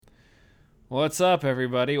What's up,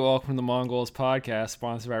 everybody? Welcome to the Mongols podcast,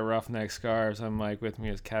 sponsored by Roughneck Scarves. I'm Mike. With me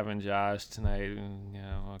is Kevin, Josh tonight.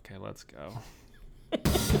 Okay, let's go.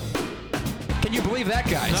 Can you believe that,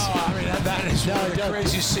 guys? No, I mean, that is one of the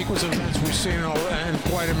craziest sequence of events we've seen in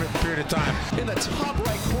quite a period of time. In the top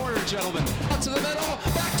right corner, gentlemen. Out to the middle,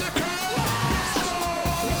 back to Kroos!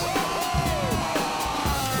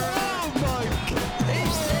 Oh, my God.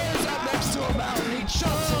 He stands up next to a mountain. He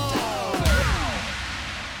jumps it down.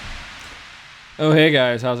 Oh, hey,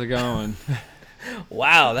 guys. How's it going?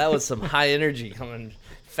 Wow, that was some high energy coming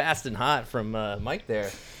fast and hot from Mike there.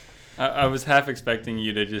 I was half expecting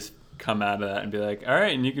you to just come out of that and be like, all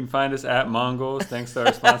right, and you can find us at Mongols, thanks to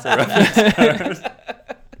our sponsor, Roughneck Scarves.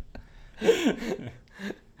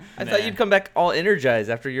 I thought you'd come back all energized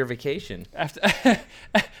after your vacation.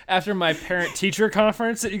 After my parent-teacher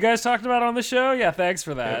conference that you guys talked about on the show? Yeah, thanks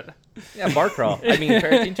for that. Yeah, bar crawl. I mean,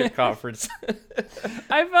 parent-teacher conference.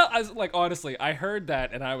 Honestly, I heard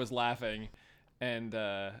that and I was laughing. And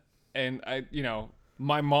I,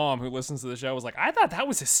 my mom who listens to the show was like, I thought that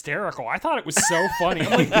was hysterical. I thought it was so funny.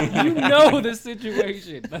 I'm like, you know the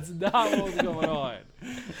situation. That's not what was going on.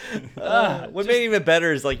 What made it even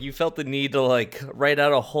better is you felt the need to write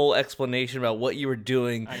out a whole explanation about what you were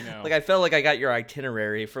doing. I know. I felt like I got your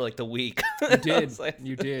itinerary for the week. You did.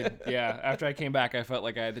 You did. Yeah. After I came back, I felt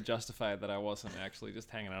like I had to justify that I wasn't actually just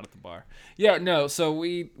hanging out at the bar. Yeah. No. So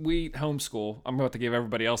we homeschool. I'm about to give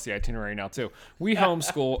everybody else the itinerary now too. We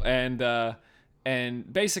homeschool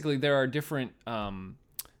and basically there are different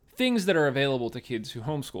things that are available to kids who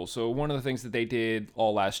homeschool. So one of the things that they did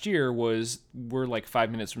all last year was we're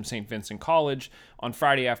 5 minutes from St. Vincent College. On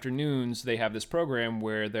Friday afternoons, they have this program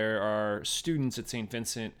where there are students at St.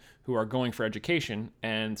 Vincent who are going for education,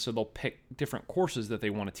 and so they'll pick different courses that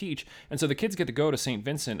they want to teach. And so the kids get to go to St.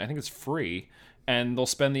 Vincent. I think it's free, and they'll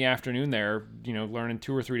spend the afternoon there, learning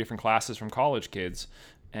 2 or 3 different classes from college kids.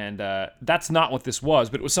 And that's not what this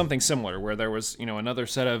was, but it was something similar where there was, another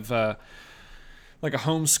set of a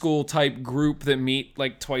homeschool type group that meet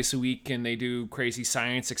twice a week, and they do crazy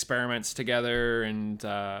science experiments together and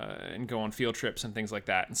go on field trips and things like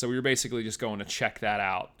that. And so we were basically just going to check that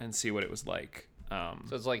out and see what it was like. So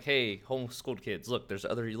it's hey, homeschooled kids, look, there's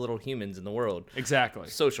other little humans in the world. Exactly.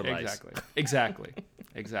 Socialize. Exactly.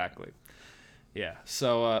 Yeah.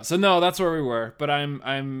 So no, that's where we were. But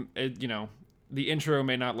the intro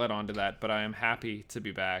may not let on to that, but I am happy to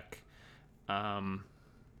be back.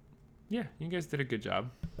 Yeah, you guys did a good job.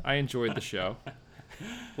 I enjoyed the show.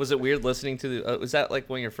 Was it weird listening to the... was that one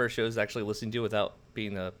of your first shows actually listening to without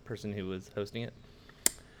being the person who was hosting it?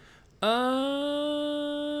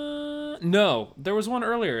 No. There was one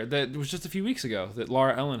earlier that was just a few weeks ago that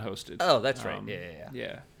Laura Ellen hosted. Oh, that's right.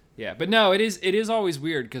 Yeah. But no, it is always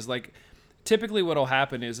weird because typically what'll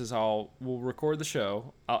happen is we'll record the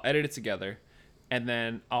show, I'll edit it together, and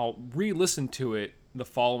then I'll re-listen to it the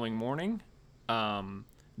following morning.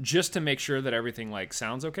 Just to make sure that everything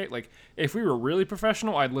sounds okay. If we were really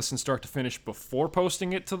professional, I'd listen start to finish before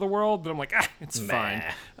posting it to the world, but I'm it's fine.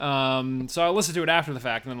 So I'll listen to it after the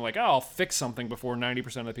fact, and then I'm I'll fix something before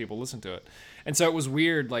 90% of the people listen to it. And so it was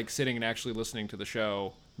weird sitting and actually listening to the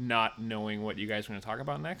show, not knowing what you guys were going to talk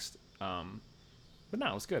about next. But no,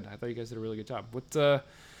 it was good. I thought you guys did a really good job. But there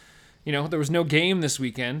was no game this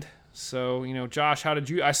weekend. So, Josh, how did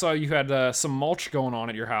you... I saw you had some mulch going on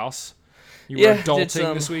at your house. You were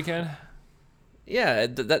adulting this weekend? Yeah,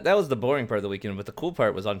 that was the boring part of the weekend, but the cool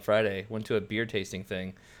part was on Friday. Went to a beer tasting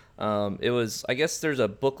thing. It was, I guess there's a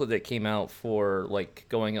booklet that came out for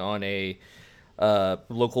going on a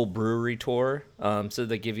local brewery tour. So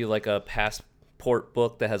they give you a passport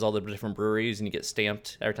book that has all the different breweries, and you get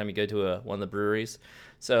stamped every time you go to one of the breweries.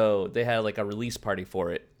 So they had a release party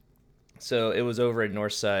for it. So it was over at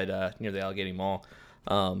Northside near the Allegheny Mall.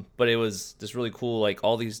 But it was just really cool.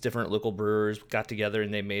 All these different local brewers got together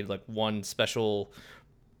and they made one special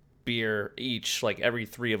beer each. Every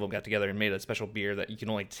 3 of them got together and made a special beer that you can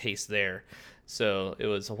only taste there. So it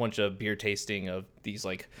was a bunch of beer tasting of these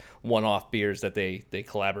one-off beers that they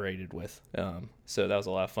collaborated with. So that was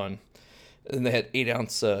a lot of fun. And they had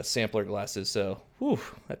 8-ounce sampler glasses. So,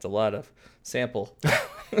 that's a lot of sample.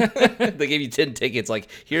 They gave you 10 tickets.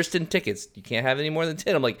 Here's 10 tickets. You can't have any more than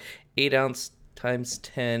 10. I'm 8-ounce times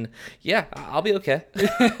 10. Yeah, I'll be okay.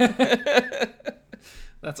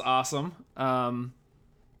 That's awesome.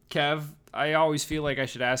 Kev, I always feel like I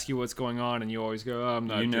should ask you what's going on, and you always go, "Oh, I'm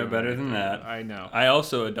not." You know better than that. I know. I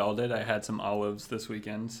also adulted. I had some olives this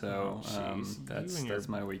weekend, so that's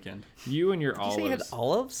my weekend. You and your olives. Did you say you had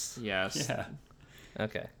olives? Yes. Yeah.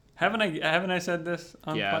 Okay. Haven't I said this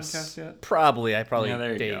on Yes. the podcast yet? Probably. I Yeah,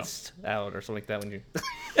 there you dazed out or something like that when you...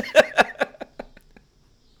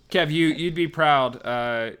 Kev, you'd be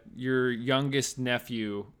proud. Your youngest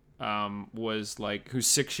nephew was like, who's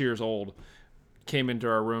 6 years old, came into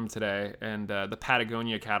our room today, and the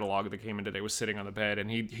Patagonia catalog that came in today was sitting on the bed,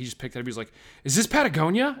 and he just picked it up. He's like, "Is this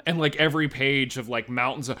Patagonia?" And like every page of like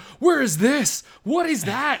mountains of, "Where is this? What is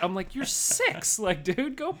that?" I'm like, "You're 6, like,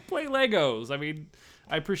 dude, go play Legos." I mean,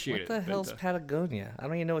 I appreciate it. What the hell's but, Patagonia? I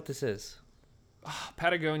don't even know what this is.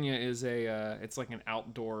 Patagonia is it's like an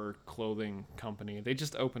outdoor clothing company. They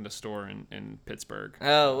just opened a store in Pittsburgh.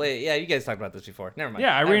 Oh wait, yeah, you guys talked about this before. Never mind.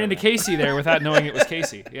 Yeah, I ran into Casey there without knowing it was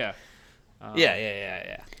Casey. Yeah.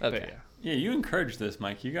 Yeah. But Okay. yeah. Yeah, you encouraged this,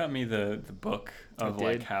 Mike. You got me the book of I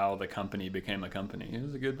like did. how the company became a company. It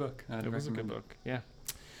was a good book. It was a good recommend it. book. Yeah.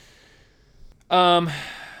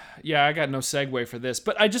 Yeah, I got no segue for this,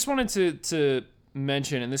 but I just wanted to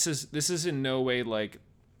mention, and this is in no way like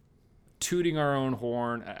tooting our own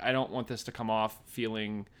horn. I don't want this to come off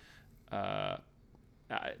feeling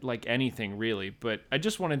like anything really, but I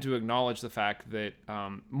just wanted to acknowledge the fact that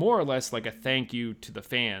more or less like a thank you to the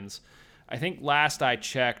fans. I think last I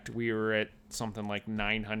checked, we were at something like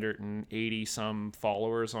 980 some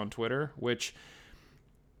followers on Twitter, which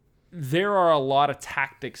there are a lot of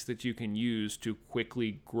tactics that you can use to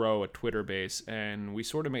quickly grow a Twitter base, and we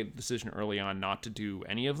sort of made the decision early on not to do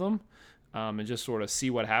any of them. And just sort of see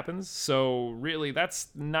what happens. So really, that's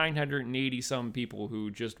 980 some people who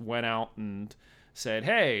just went out and said,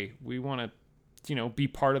 "Hey, we want to, be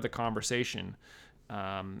part of the conversation."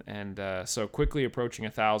 So quickly approaching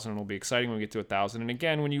 1,000 will be exciting when we get to 1,000. And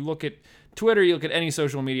again, when you look at Twitter, you look at any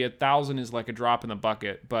social media, 1,000 is like a drop in the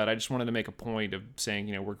bucket. But I just wanted to make a point of saying,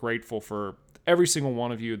 we're grateful for every single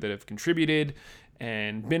one of you that have contributed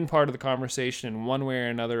and been part of the conversation in one way or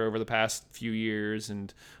another over the past few years,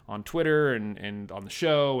 and on Twitter and on the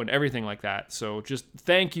show and everything like that. So just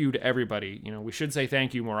thank you to everybody. We should say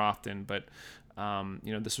thank you more often, but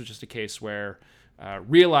this was just a case where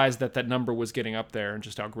realized that number was getting up there, and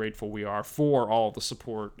just how grateful we are for all the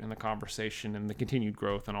support and the conversation and the continued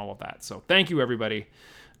growth and all of that. So thank you, everybody.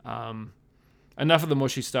 Enough of the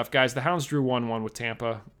mushy stuff, guys. The Hounds drew 1-1 with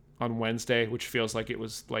Tampa on Wednesday, which feels like it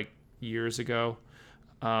was like years ago.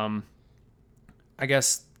 I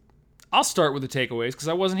guess I'll start with the takeaways because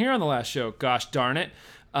I wasn't here on the last show. Gosh darn it.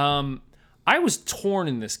 I was torn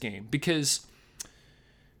in this game because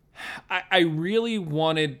I really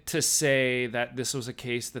wanted to say that this was a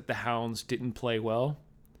case that the Hounds didn't play well.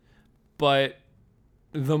 But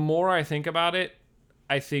the more I think about it,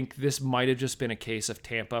 I think this might have just been a case of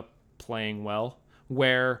Tampa playing well,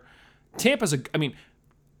 where Tampa's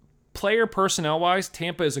player personnel-wise,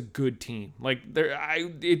 Tampa is a good team.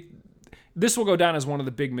 This will go down as one of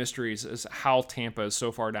the big mysteries is how Tampa is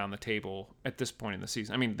so far down the table at this point in the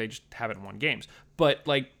season. They just haven't won games, but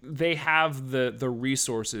they have the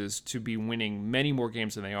resources to be winning many more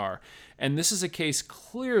games than they are. And this is a case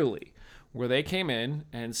clearly where they came in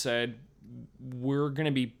and said, we're going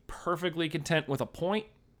to be perfectly content with a point.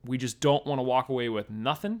 We just don't want to walk away with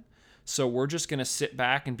nothing. So we're just going to sit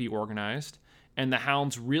back and be organized. And the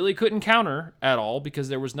Hounds really couldn't counter at all because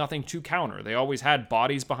there was nothing to counter. They always had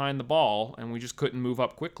bodies behind the ball, and we just couldn't move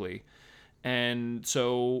up quickly. And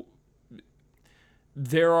so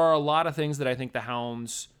there are a lot of things that I think the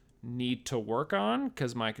Hounds need to work on,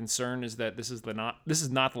 because my concern is that this is not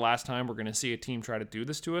the last time we're going to see a team try to do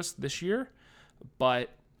this to us this year.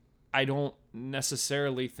 But I don't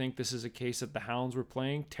necessarily think this is a case that the Hounds were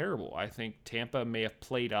playing terrible. I think Tampa may have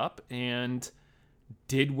played up and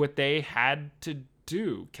did what they had to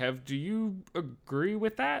do. Kev, do you agree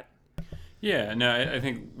with that? Yeah, no, I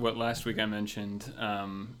think what last week I mentioned,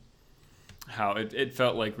 how it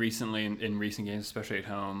felt like recently in recent games, especially at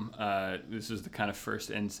home, this is the kind of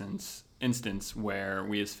first instance where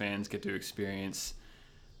we as fans get to experience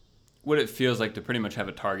what it feels like to pretty much have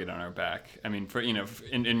a target on our back.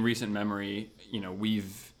 In recent memory,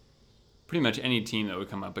 we've pretty much any team that would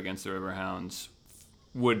come up against the Riverhounds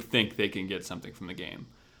would think they can get something from the game.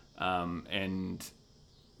 And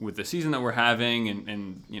with the season that we're having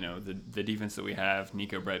and the defense that we have,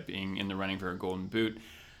 Nico Brett being in the running for a golden boot,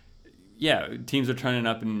 yeah, teams are turning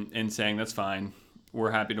up and saying, that's fine.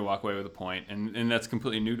 We're happy to walk away with a point. And that's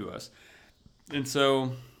completely new to us. And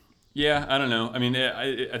so, yeah, I don't know.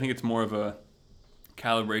 I think it's more of a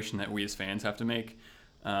calibration that we as fans have to make,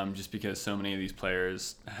 just because so many of these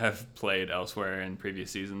players have played elsewhere in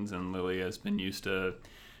previous seasons, and Lily has been used to,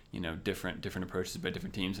 different approaches by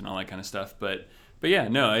different teams and all that kind of stuff. But yeah,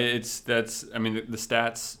 no, the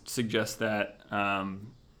stats suggest that,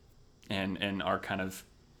 and our kind of,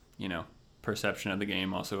 perception of the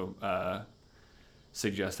game also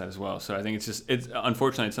suggests that as well. So I think it's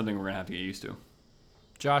unfortunately it's something we're gonna have to get used to.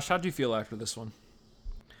 Josh, how do you feel after this one?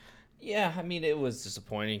 Yeah, I mean, it was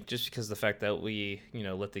disappointing just because the fact that we,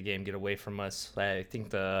 let the game get away from us. I think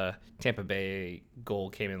the Tampa Bay goal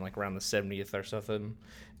came in like around the 70th or something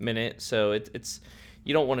minute. So it's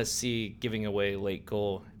you don't want to see giving away late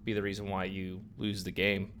goal be the reason why you lose the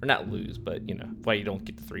game, or not lose, but why you don't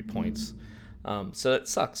get the 3 points. So it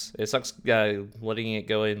sucks. It sucks letting it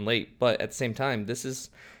go in late. But at the same time, this is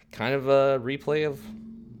kind of a replay of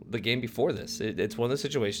the game before this. It's one of those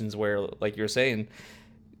situations where, like you were saying,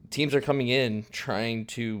 teams are coming in trying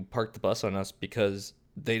to park the bus on us because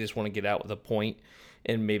they just want to get out with a point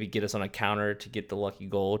and maybe get us on a counter to get the lucky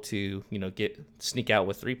goal to sneak out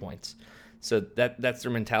with 3 points. So that's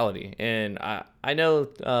their mentality. And I know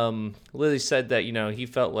Lily said that he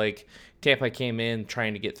felt like Tampa came in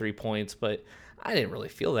trying to get 3 points, but I didn't really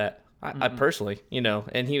feel that. I personally,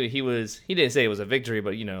 and he didn't say it was a victory,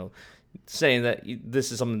 but saying that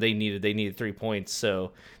this is something they needed. They needed 3 points,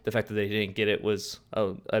 so the fact that they didn't get it was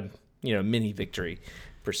a mini victory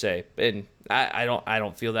per se. And I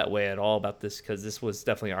don't feel that way at all about this, because this was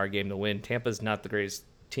definitely our game to win. Tampa's not the greatest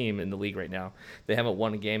team in the league right now. They haven't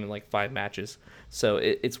won a game in like 5 matches, so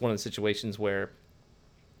it's one of the situations where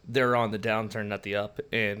they're on the downturn, not the up,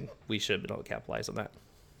 and we should have been able to capitalize on that.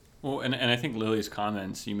 Well, and I think Lily's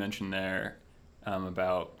comments you mentioned there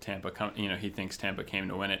about Tampa, he thinks Tampa came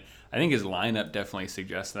to win it. I think his lineup definitely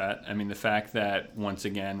suggests that. I mean, the fact that once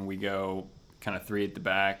again we go kind of 3 at the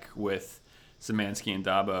back with Szymanski and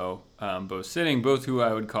Dabo both sitting, both who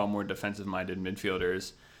I would call more defensive-minded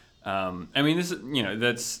midfielders. I mean, this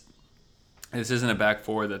isn't a back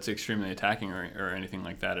four that's extremely attacking or anything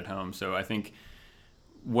like that at home. So I think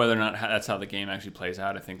whether or not that's how the game actually plays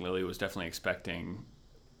out, I think Lily was definitely expecting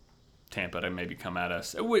Tampa to maybe come at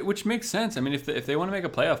us, which makes sense. I mean, if they want to make a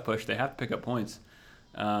playoff push, they have to pick up points.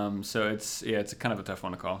 So it's kind of a tough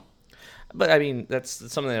one to call. But I mean, that's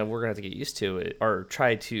something that we're gonna have to get used to or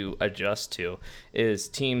try to adjust to, is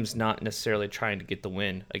teams not necessarily trying to get the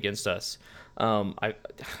win against us. I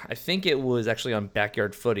think it was actually on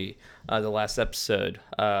Backyard Footy, the last episode.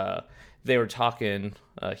 They were talking.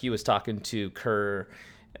 He was talking to Kerr.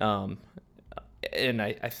 And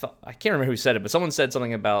I thought, I can't remember who said it, but someone said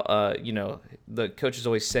something about the coach is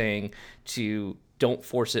always saying to don't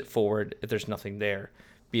force it forward if there's nothing there.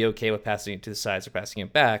 Be okay with passing it to the sides or passing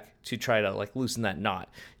it back to try to like loosen that knot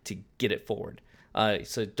to get it forward.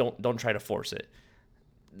 So don't try to force it.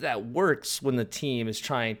 That works when the team is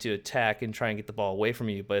trying to attack and try and get the ball away from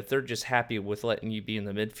you. But if they're just happy with letting you be in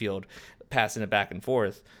the midfield, passing it back and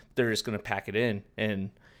forth, they're just going to pack it in, and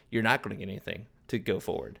you're not going to get anything to go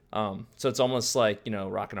forward. So it's almost like,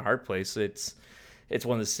 rock in a hard place. It's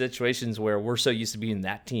one of the situations where we're so used to being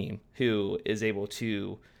that team who is able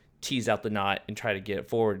to tease out the knot and try to get it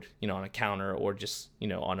forward, on a counter or just,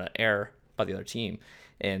 on an error by the other team.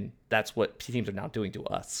 And that's what teams are now doing to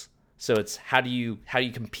us. So it's how do you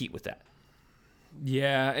compete with that?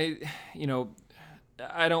 Yeah,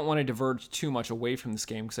 I don't want to diverge too much away from this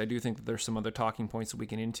game because I do think that there's some other talking points that we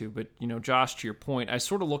can into. But, Josh, to your point, I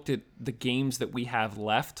sort of looked at the games that we have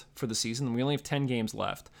left for the season. We only have 10 games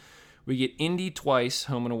left. We get Indy twice,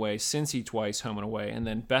 home and away, Cincy twice, home and away, and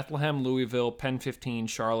then Bethlehem, Louisville, Penn 15,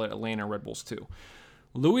 Charlotte, Atlanta, Red Bulls 2.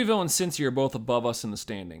 Louisville and Cincy are both above us in the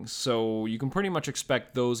standings, so you can pretty much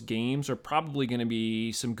expect those games are probably going to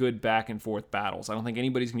be some good back-and-forth battles. I don't think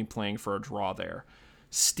anybody's going to be playing for a draw there.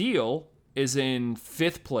 Steel is in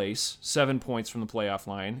 5th place, 7 points from the playoff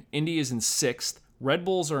line. Indy is in 6th. Red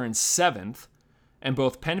Bulls are in 7th. And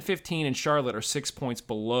both Penn 15 and Charlotte are 6 points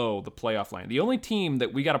below the playoff line. The only team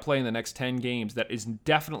that we got to play in the next 10 games that is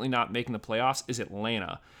definitely not making the playoffs is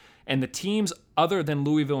Atlanta. And the teams other than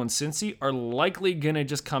Louisville and Cincy are likely going to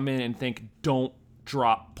just come in and think, don't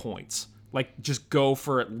drop points. Like, just go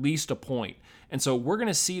for at least a point. And so we're going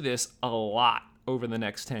to see this a lot over the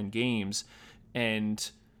next 10 games.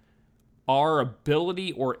 And our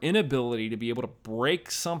ability or inability to be able to break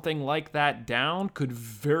something like that down could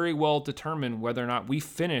very well determine whether or not we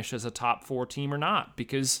finish as a top 4 team or not,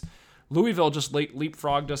 because Louisville just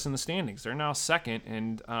leapfrogged us in the standings. They're now 2nd,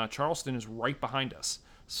 and Charleston is right behind us.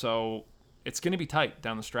 So it's going to be tight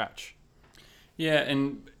down the stretch. Yeah,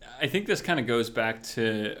 and I think this kind of goes back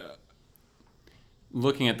to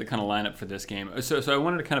looking at the kind of lineup for this game. So I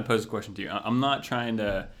wanted to kind of pose a question to you. I'm not trying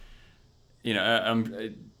to,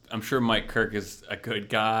 I'm sure Mike Kirk is a good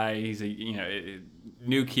guy. He's a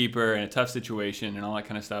new keeper in a tough situation and all that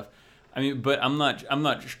kind of stuff. I mean, but I'm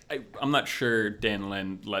not sure Dan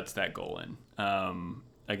Lynn lets that goal in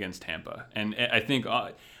against Tampa. And I think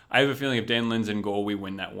I have a feeling if Dan Lynn's in goal, we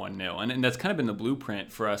win that 1-0. And that's kind of been the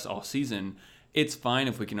blueprint for us all season. It's fine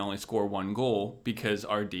if we can only score 1 goal because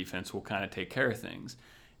our defense will kind of take care of things.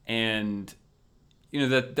 And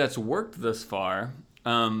that's worked thus far.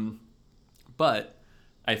 But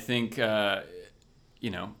I think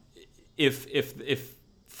if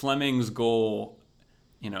Fleming's goal,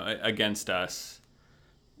 against us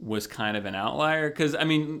was kind of an outlier, because I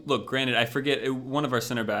mean, look, granted, I forget one of our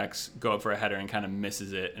center backs go up for a header and kind of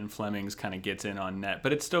misses it, and Fleming's kind of gets in on net,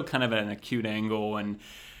 but it's still kind of at an acute angle, and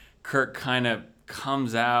Kirk kind of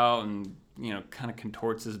comes out and kind of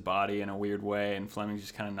contorts his body in a weird way, and Fleming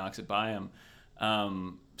just kind of knocks it by him.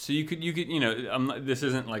 So you could this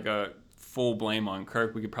isn't like a full blame on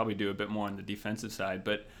Kirk. We could probably do a bit more on the defensive side,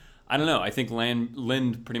 but I don't know. I think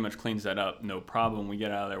Lind pretty much cleans that up, no problem. We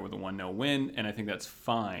get out of there with a 1-0 win, and I think that's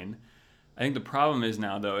fine. I think the problem is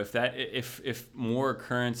now, though, if more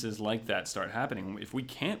occurrences like that start happening, if we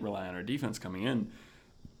can't rely on our defense coming in,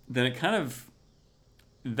 then it kind of,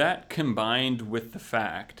 that combined with the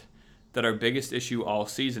fact that our biggest issue all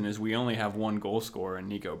season is we only have one goal scorer in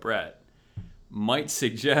Nico Brett, might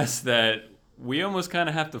suggest that we almost kind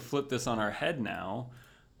of have to flip this on our head now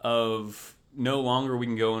of no longer we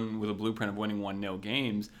can go in with a blueprint of winning 1-0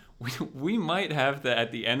 games. We might have to,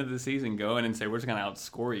 at the end of the season, go in and say we're just going to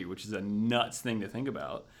outscore you, which is a nuts thing to think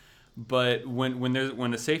about. But when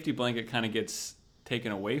the safety blanket kind of gets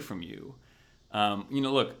taken away from you,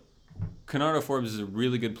 look, Kenardo Forbes is a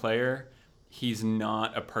really good player. He's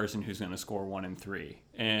not a person who's going to score 1 and 3.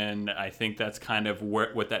 And I think that's kind of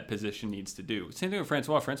what that position needs to do. Same thing with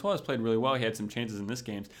Francois. Francois has played really well. He had some chances in this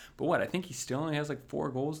game. But I think he still only has like 4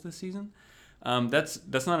 goals this season.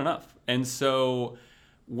 That's not enough. And so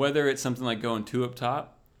whether it's something like going 2 up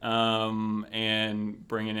top and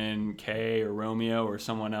bringing in Kay or Romeo or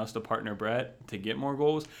someone else to partner Brett to get more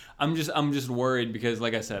goals, I'm just worried because,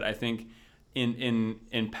 like I said, I think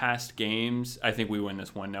in past games, I think we win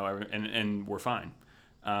this 1-0 and we're fine.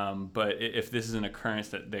 But if this is an occurrence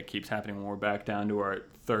that keeps happening when we're back down to our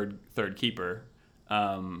third keeper,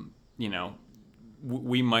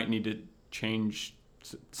 we might need to change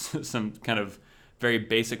some kind of very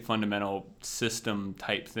basic fundamental system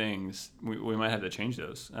type things. We might have to change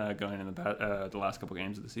those going in the last couple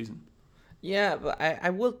games of the season. Yeah, but I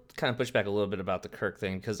will kind of push back a little bit about the Kirk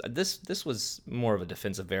thing, because this was more of a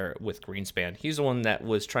defensive error with Greenspan. He's the one that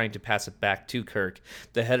was trying to pass it back to Kirk.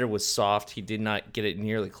 The header was soft. He did not get it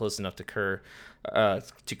nearly close enough to Kirk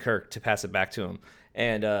to pass it back to him.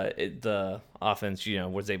 And the offense,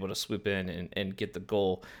 was able to swoop in and get the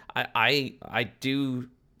goal. I do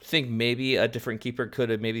think maybe a different keeper could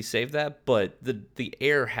have maybe saved that, but the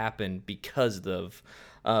error happened because of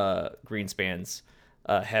Greenspan's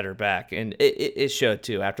header back, and it showed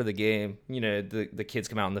too after the game. The kids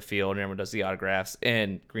come out in the field and everyone does the autographs,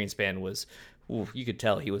 and Greenspan was, you could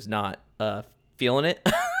tell he was not feeling it.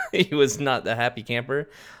 He was not the happy camper.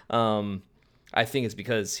 I think it's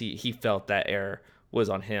because he felt that error was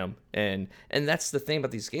on him, and that's the thing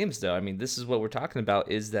about these games, though. I mean, this is what we're talking about,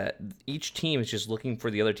 is that each team is just looking for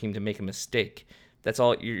the other team to make a mistake. That's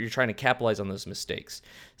all. You're trying to capitalize on those mistakes.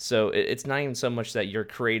 So it's not even so much that you're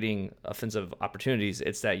creating offensive opportunities.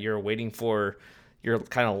 It's that you're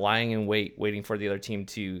kind of lying in wait, waiting for the other team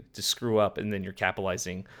to screw up, and then you're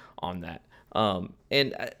capitalizing on that.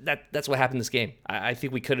 And that's what happened this game. I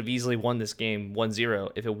think we could have easily won this game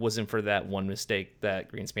 1-0 if it wasn't for that one mistake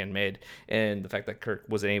that Greenspan made, and the fact that Kirk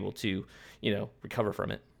wasn't able to, recover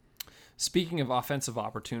from it. Speaking of offensive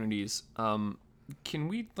opportunities, can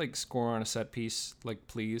we score on a set piece,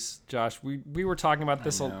 please, Josh? We were talking about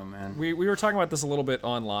this. Man. We were talking about this a little bit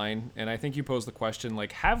online, and I think you posed the question,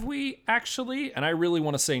 have we actually? And I really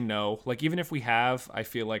want to say no. Even if we have, I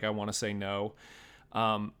feel like I want to say no.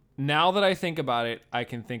 Now that I think about it, I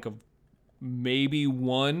can think of maybe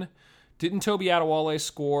one. Didn't Toby Adewale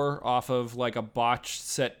score off of a botched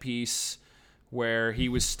set piece where he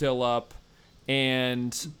was still up?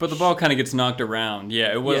 But the ball kind of gets knocked around.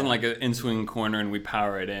 Yeah, it wasn't like an in-swing corner and we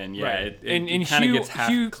power it in. Yeah, right. It kind of gets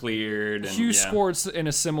half cleared. And, Hugh scored in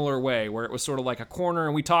a similar way, where it was sort of like a corner,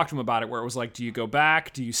 and we talked to him about it, where it was do you go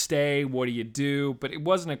back? Do you stay? What do you do? But it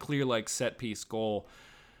wasn't a clear set piece goal.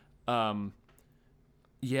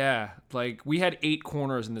 Yeah, we had 8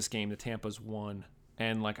 corners in this game. The Tampa's 1,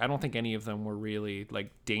 and I don't think any of them were really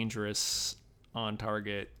dangerous on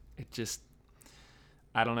target. It just,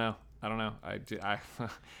 I don't know.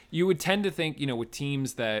 You would tend to think, with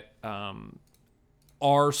teams that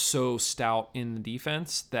are so stout in the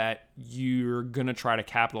defense that you're going to try to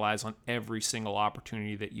capitalize on every single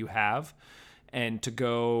opportunity that you have. And to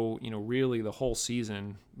go, really the whole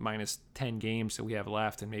season minus 10 games that we have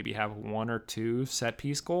left and maybe have 1 or 2 set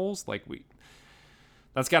piece goals,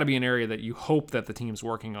 that's got to be an area that you hope that the team's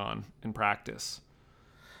working on in practice.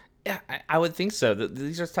 Yeah, I would think so.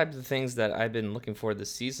 These are types of things that I've been looking for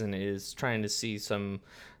this season, is trying to see some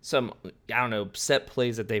I don't know, set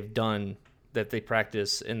plays that they've done, that they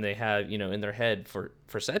practice and they have, in their head for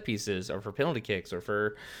set pieces or for penalty kicks or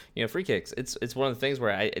for, free kicks. It's one of the things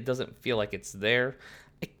where it doesn't feel like it's there.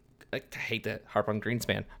 I hate to harp on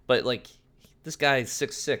Greenspan, but like, this guy is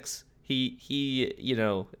 6'6". He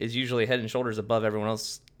is usually head and shoulders above everyone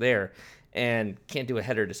else there, and can't do a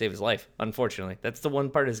header to save his life, unfortunately. That's the one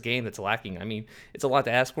part of his game that's lacking. I mean, it's a lot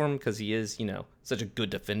to ask for him because he is, such a good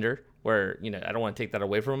defender, where, I don't want to take that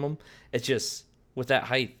away from him. It's just, with that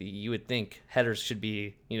height, you would think headers should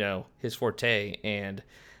be, his forte, and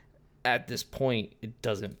at this point, it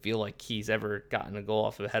doesn't feel like he's ever gotten a goal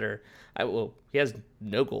off of a header. He has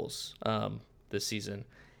no goals this season,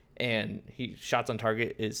 and shots on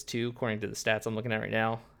target is 2, according to the stats I'm looking at right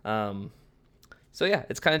now. So yeah,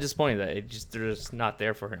 it's kind of disappointing that they're just not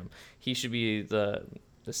there for him. He should be the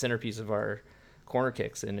centerpiece of our corner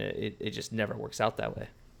kicks, and it just never works out that way.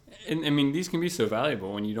 And I mean, these can be so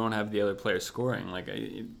valuable when you don't have the other players scoring.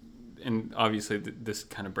 And obviously this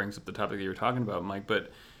kind of brings up the topic that you were talking about, Mike.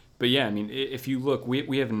 But yeah, I mean, if you look,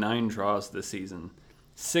 we have 9 draws this season.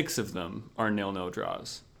 6 of them are 0-0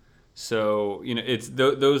 draws. So it's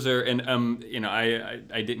those are, and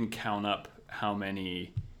I didn't count up how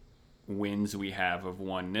many wins we have of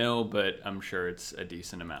 1-0, but I'm sure it's a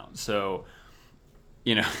decent amount. So,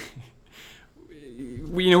 we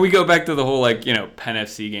go back to the whole Penn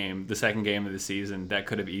FC game, the second game of the season, that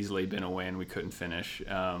could have easily been a win. We couldn't finish.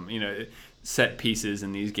 Set pieces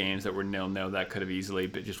in these games that were 0-0, that could have easily,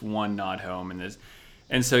 but just one not home,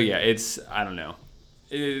 and so yeah, it's, I don't know.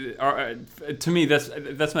 To me,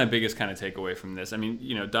 that's my biggest kind of takeaway from this. I mean,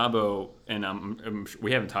 Dabo, and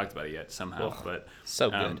we haven't talked about it yet somehow, but so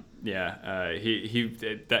good. Yeah, he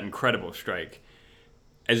that incredible strike,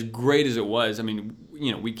 as great as it was. I mean,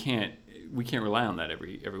 we can't rely on that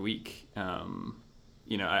every week.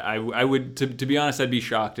 I would, to be honest, I'd be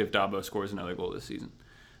shocked if Dabo scores another goal this season.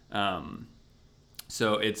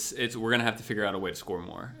 So we're gonna have to figure out a way to score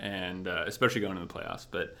more, and especially going into the playoffs,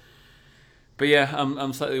 But yeah,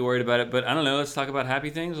 I'm slightly worried about it. But I don't know. Let's talk about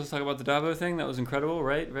happy things. Let's talk about the Dabo thing. That was incredible,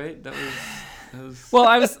 right? That was. Well,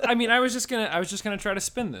 I was just gonna try to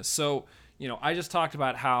spin this. So, I just talked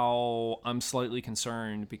about how I'm slightly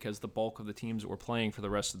concerned because the bulk of the teams that we're playing for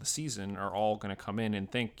the rest of the season are all gonna come in and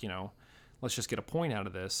think, let's just get a point out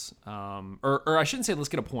of this. Or I shouldn't say let's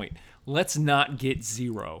get a point. Let's not get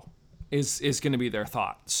 0. Is going to be their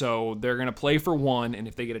thought. So they're going to play for 1, and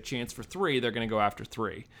if they get a chance for 3, they're going to go after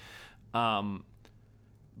 3.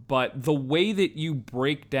 But the way that you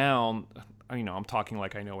break down, I'm talking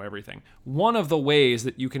like I know everything. One of the ways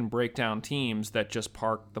that you can break down teams that just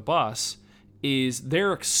park the bus is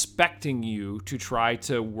they're expecting you to try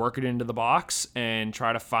to work it into the box and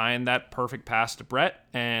try to find that perfect pass to Brett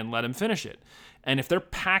and let him finish it. And if they're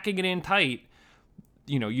packing it in tight,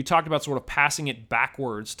 you talked about sort of passing it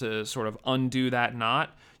backwards to sort of undo that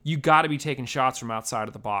knot. You got to be taking shots from outside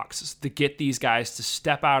of the box to get these guys to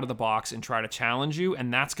step out of the box and try to challenge you,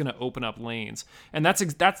 and that's going to open up lanes. And that's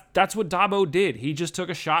what Dabo did. He just took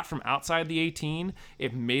a shot from outside the 18.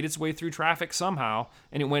 It made its way through traffic somehow,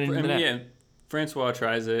 and it went into the net. Yeah, Francois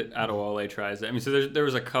tries it. Adewale tries it. I mean, so there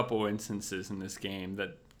was a couple instances in this game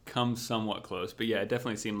that come somewhat close, but yeah, it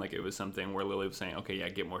definitely seemed like it was something where Lily was saying, okay, yeah,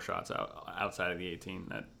 get more shots outside of the 18.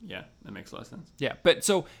 That makes a lot of sense. Yeah, but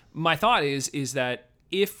so my thought is that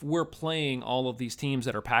if we're playing all of these teams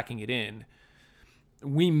that are packing it in,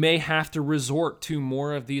 we may have to resort to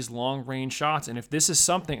more of these long-range shots. And if this is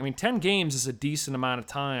something, 10 games is a decent amount of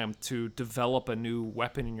time to develop a new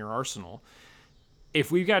weapon in your arsenal.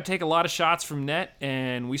 If we've got to take a lot of shots from net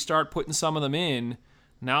and we start putting some of them in,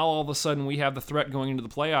 now all of a sudden we have the threat going into the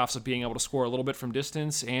playoffs of being able to score a little bit from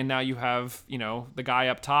distance, and now you have, the guy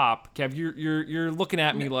up top. Kev, you're looking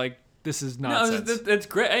at me like this is nonsense. No, that's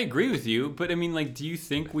great. I agree with you, but do you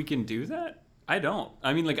think we can do that? I don't.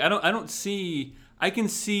 I don't see. I can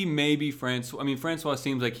see maybe Francois. Francois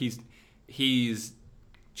seems like he's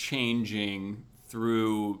changing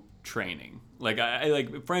through training.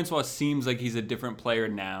 Francois seems like he's a different player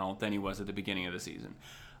now than he was at the beginning of the season.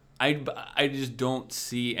 I just don't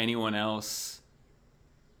see anyone else.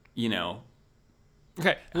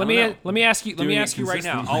 Okay, let me ask you right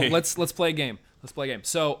now. Let's play a game.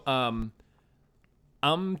 So,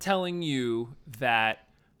 I'm telling you that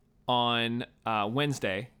on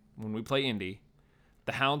Wednesday when we play Indy,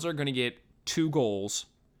 the Hounds are going to get 2 goals,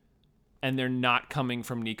 and they're not coming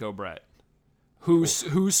from Nico Brett.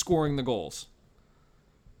 Who's scoring the goals?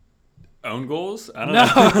 Own goals? I don't know.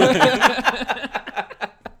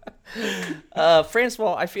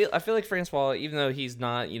 Francois, I feel like Francois, even though he's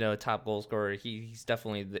not, a top goal scorer, he's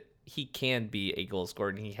definitely he can be a goal scorer,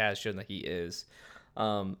 and he has shown that he is.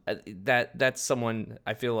 That's someone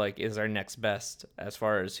I feel like is our next best as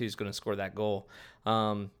far as who's going to score that goal.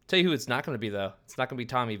 Tell you who it's not going to be though. It's not going to be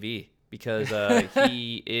Tommy V because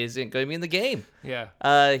he isn't going to be in the game. Yeah.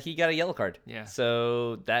 He got a yellow card. Yeah.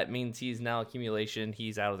 So that means he's now accumulation.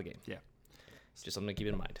 He's out of the game. Yeah. It's just something to keep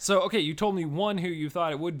in mind. So, okay, you told me one who you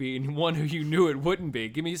thought it would be and one who you knew it wouldn't be.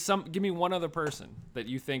 Give me one other person that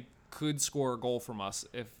you think could score a goal from us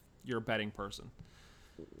if you're a betting person.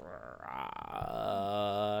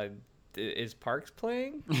 Is Parks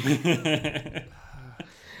playing?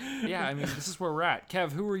 Yeah, I mean, this is where we're at.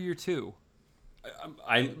 Kev, who are your two?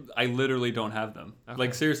 I literally don't have them. Okay.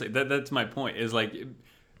 Like seriously, that's my point. Is like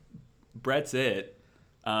Brett's it.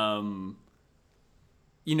 I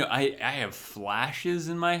have flashes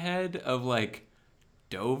in my head of like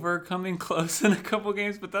Dover coming close in a couple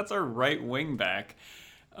games, but that's our right wing back.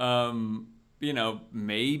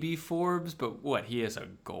 Maybe Forbes, but what, he has a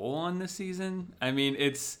goal on this season? I mean,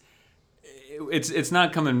 it's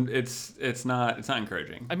not coming. It's not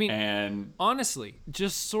encouraging. I mean, and honestly,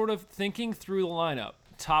 just sort of thinking through the lineup,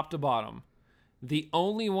 top to bottom, the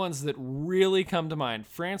only ones that really come to mind,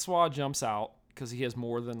 Francois jumps out because he has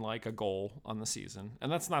more than like a goal on the season,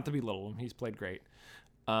 and that's not to belittle him. He's played great.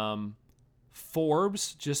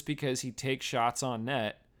 Forbes, just because he takes shots on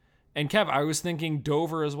net, and Kev, I was thinking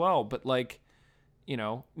Dover as well, but like,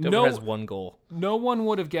 Dover has one goal. No one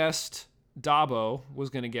would have guessed Dabo was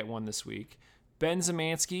going to get one this week. Ben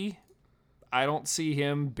Zemansky, I don't see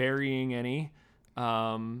him burying any.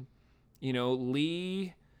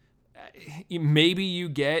 Lee, maybe you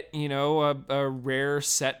get, a rare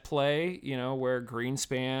set play, where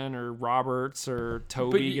Greenspan or Roberts or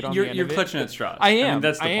Toby get on the end you're of it. clutching at straws. I am.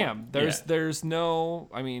 That's the I point. am. Yeah. There's no,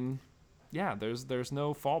 there's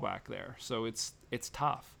no fallback there. So it's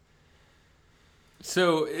tough.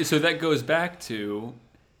 So that goes back to,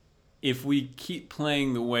 if we keep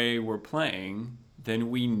playing the way we're playing,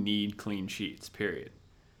 then we need clean sheets, period.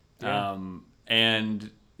 Yeah.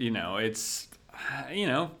 It's,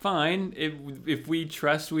 fine. If we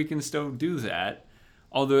trust we can still do that,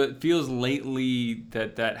 although it feels lately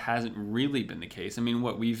that hasn't really been the case. I mean,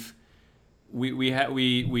 what we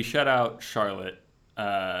shut out Charlotte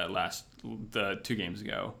the 2 games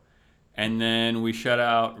ago, and then we shut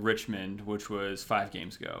out Richmond, which was 5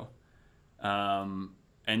 games ago.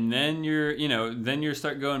 And then you're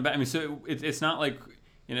start going back. I mean, so it's not like,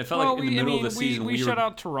 it felt like in the middle of the season we were, shut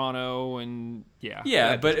out Toronto and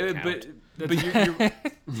yeah, but count.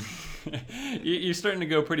 you're starting to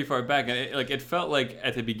go pretty far back. And it felt like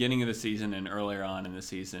at the beginning of the season and earlier on in the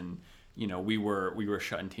season, we were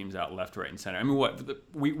shutting teams out left, right, and center. I mean,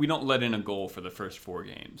 we don't let in a goal for the first 4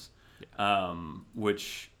 games,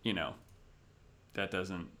 which that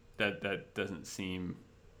doesn't seem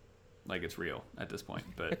like it's real at this point.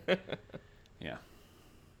 But yeah.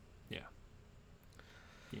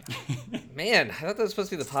 Man, I thought that was supposed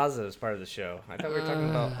to be the positives part of the show. I thought we were talking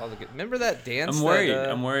about all the good. Remember that dance? I'm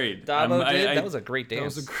worried. Dabo did. That was a great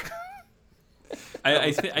dance.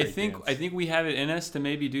 I think we have it in us to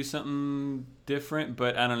maybe do something different,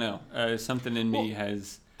 but I don't know. Something in me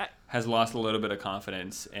has lost a little bit of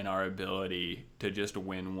confidence in our ability to just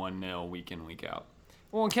win 1-0 week in, week out.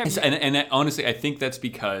 Well, and honestly, I think that's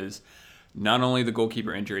because not only the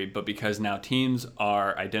goalkeeper injury, but because now teams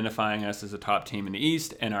are identifying us as a top team in the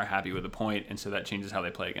East and are happy with a point, and so that changes how they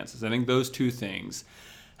play against us. I think those two things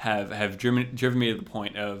have driven me to the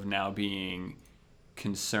point of now being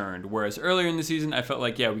concerned. Whereas earlier in the season, I felt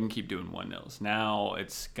like, we can keep doing 1-0s. Now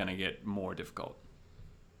it's going to get more difficult.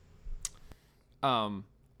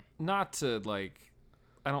 Not to,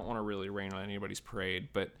 I don't want to really rain on anybody's parade,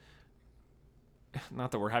 but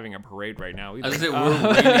not that we're having a parade right now either. I was going to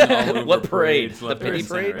say, we're raining all over What parade? parades, The left, right, pity and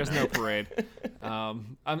center. parade? There's no parade.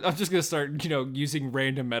 I'm just gonna start, using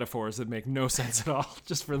random metaphors that make no sense at all,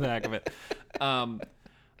 just for the heck of it.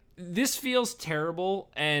 This feels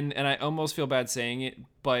terrible, and I almost feel bad saying it,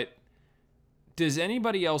 but does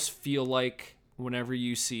anybody else feel like whenever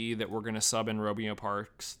you see that we're gonna sub in Romeo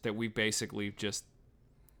Parks, that we've basically just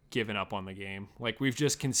given up on the game? Like, we've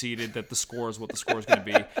just conceded that the score is what the score is going to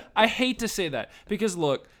be. I hate to say that because,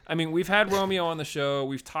 look, I mean, we've had Romeo on the show.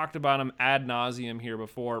 We've talked about him ad nauseum here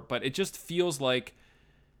before, but it just feels like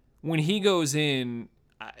when he goes in,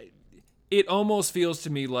 it almost feels to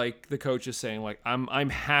me like the coach is saying, like, I'm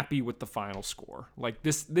happy with the final score. Like,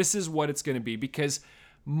 this is what it's going to be, because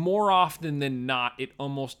more often than not, it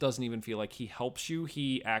almost doesn't even feel like he helps you.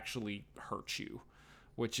 He actually hurts you,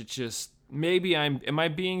 which it just... Maybe am I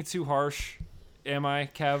being too harsh? Am I,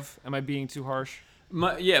 Kev? Am I being too harsh?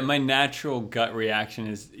 My natural gut reaction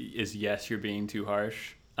is yes, you're being too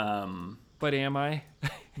harsh. But am I?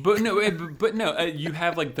 But no, you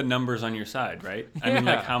have like the numbers on your side, right? I mean,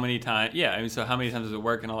 like how many times? Yeah, I mean, so how many times does it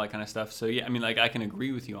work and all that kind of stuff. So yeah, I mean, like I can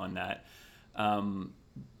agree with you on that.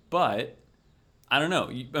 But I don't know.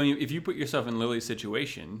 I mean, if you put yourself in Lily's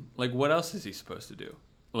situation, like what else is he supposed to do?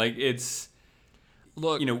 Like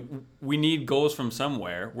Look, we need goals from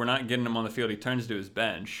somewhere. We're not getting him on the field. He turns to his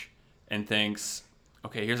bench and thinks,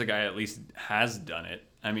 okay, here's a guy that at least has done it.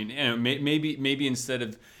 I mean, maybe instead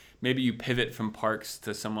of maybe you pivot from Parks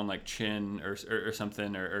to someone like Chin or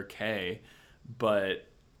something or K, but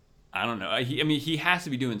I don't know. He has to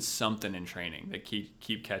be doing something in training that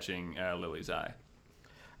keep catching Lily's eye.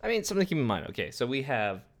 I mean, something to keep in mind. Okay, so we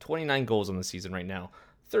have 29 goals on the season right now.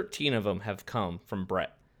 13 of them have come from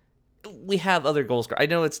Brett. We have other goals. I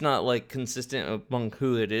know it's not like consistent among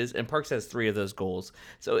who it is, and Parks has 3 of those goals.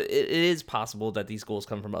 So it is possible that these goals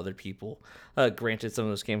come from other people. Granted, some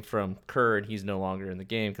of those came from Kerr, and he's no longer in the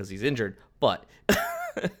game because he's injured. But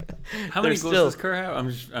how many goals does Kerr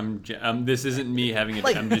have? This isn't me having a.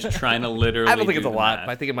 I'm just trying to literally. I don't think it's a lot. Math.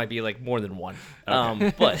 But I think it might be like more than one.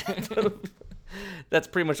 Okay. But. That's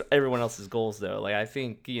pretty much everyone else's goals, though. Like I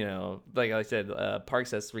think, like I said,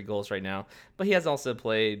 Parks has 3 goals right now, but he has also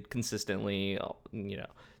played consistently,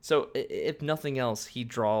 So if nothing else, he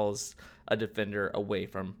draws a defender away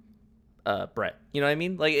from Brett. You know what I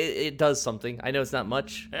mean? Like it does something. I know it's not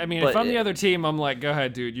much. I mean, if I'm the other team, I'm like, go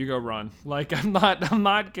ahead, dude, you go run. Like I'm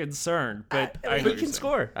not concerned, but he can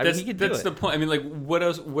score. I mean, he can do it. That's the point. I mean, like what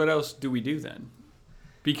else do we do then?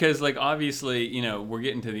 Because, like, obviously, we're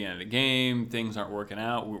getting to the end of the game. Things aren't working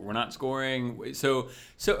out. We're not scoring. So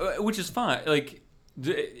which is fine. Like,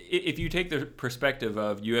 if you take the perspective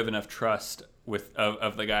of you have enough trust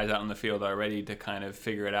of the guys out in the field already to kind of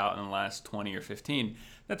figure it out in the last 20 or 15,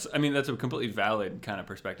 that's a completely valid kind of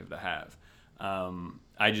perspective to have.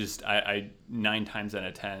 I 9 times out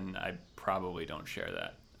of 10, I probably don't share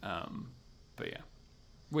that. But yeah.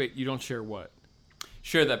 Wait, you don't share what?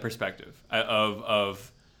 Share that perspective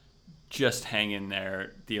of just hang in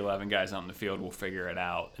there. The 11 guys out in the field will figure it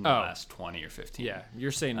out in the last 20 or 15. Yeah,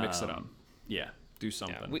 you're saying mix it up. Yeah. Do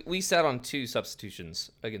something. Yeah. We sat on 2 substitutions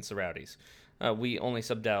against the Rowdies. We only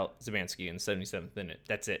subbed out Zemansky in the 77th minute.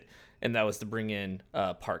 That's it. And that was to bring in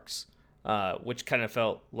Parks, which kind of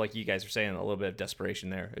felt like you guys were saying, a little bit of desperation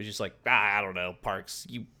there. It was just like, I don't know, Parks,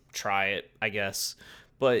 you try it, I guess.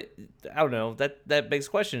 But I don't know. That begs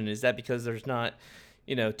the question, is that because there's not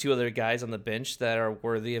 2 other guys on the bench that are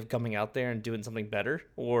worthy of coming out there and doing something better?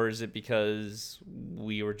 Or is it because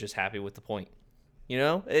we were just happy with the point?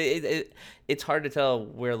 It's hard to tell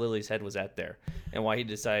where Lily's head was at there and why he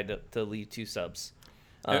decided to leave 2 subs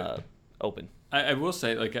open. I will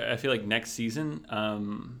say, like, I feel like next season,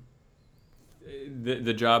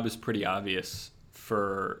 the job is pretty obvious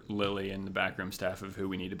for Lily and the backroom staff of who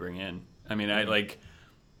we need to bring in. I mean,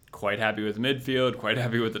 quite happy with the midfield, quite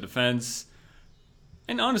happy with the defense.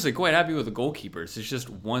 And honestly, quite happy with the goalkeepers. It's just,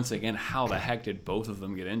 once again, how the heck did both of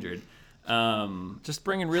them get injured? Just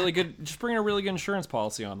bring a really good insurance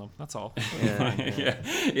policy on them. That's all.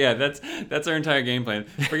 Yeah. That's our entire game plan.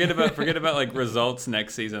 Forget about like results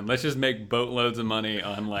next season. Let's just make boatloads of money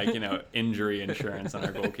on injury insurance on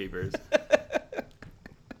our goalkeepers.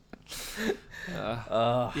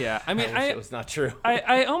 Yeah, I mean, it was not true.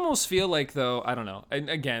 I almost feel like, though, I don't know. And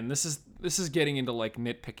again, this is getting into like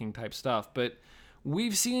nitpicking type stuff, but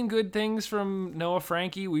we've seen good things from Noah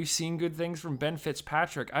Frankie. We've seen good things from Ben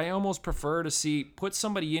Fitzpatrick. I almost prefer to put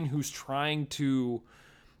somebody in who's trying to.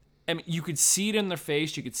 I mean, you could see it in their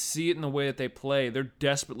face. You could see it in the way that they play. They're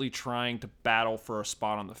desperately trying to battle for a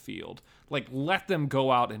spot on the field. Like, let them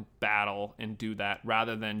go out and battle and do that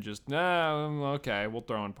rather than just, no, okay, we'll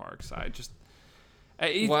throw in Parks.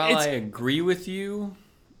 While I agree with you,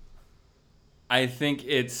 I think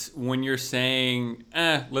it's when you're saying,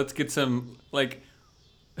 let's get some,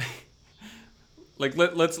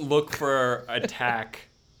 let's look for attack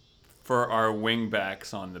for our wing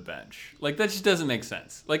backs on the bench. Like, that just doesn't make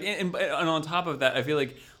sense. Like, and on top of that, I feel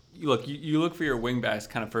like, you look for your wing backs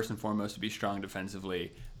kind of first and foremost to be strong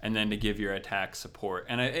defensively, and then to give your attack support.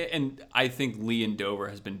 And I think Lee and Dover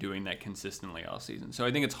has been doing that consistently all season. So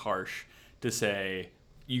I think it's harsh to say,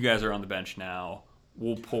 you guys are on the bench now,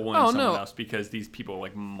 we'll pull in someone else because these people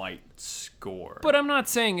might score. But I'm not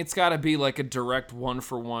saying it's got to be like a direct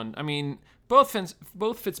 1-for-1. I mean, both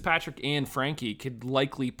Fitzpatrick and Frankie could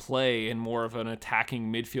likely play in more of an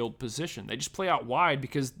attacking midfield position. They just play out wide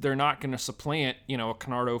because they're not going to supplant, a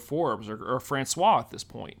Canardo Forbes or Francois at this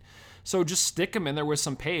point. So just stick him in there with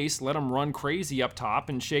some pace, let him run crazy up top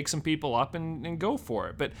and shake some people up and go for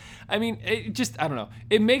it. But I mean, it just, I don't know.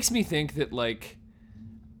 It makes me think that like,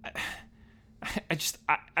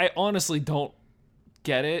 I honestly don't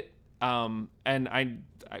get it. And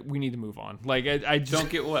we need to move on. Like I just Don't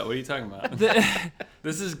get what? What are you talking about?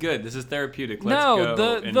 This is good. This is therapeutic. Let's no,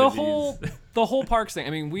 go the whole Parks thing. I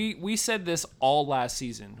mean, we said this all last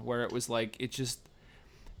season, where it was like it just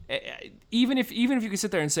even if you could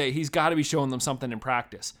sit there and say he's got to be showing them something in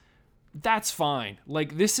practice, that's fine.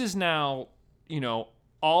 Like this is now,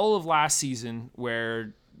 all of last season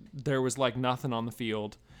where there was like nothing on the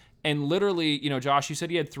field. And literally, Josh, you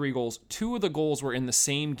said he had 3 goals. 2 of the goals were in the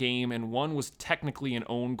same game, and one was technically an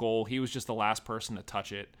own goal. He was just the last person to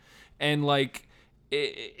touch it. And like,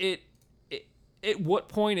 at what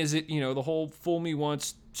point is it, the whole fool me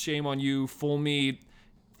once, shame on you, fool me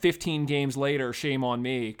 15 games later, shame on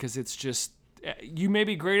me? Because it's just, you may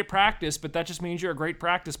be great at practice, but that just means you're a great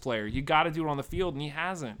practice player. You got to do it on the field, and he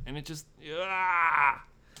hasn't. And it just,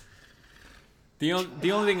 The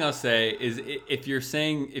only thing I'll say is if you're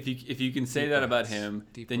saying if you can say that about him,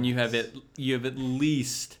 then you have at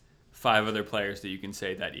least 5 other players that you can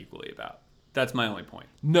say that equally about. That's my only point.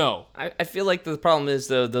 no. I feel like the problem is,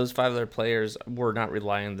 though, those 5 other players, we're not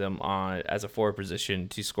relying them on as a forward position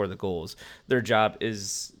to score the goals. Their job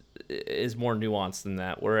is more nuanced than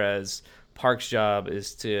that, whereas Park's job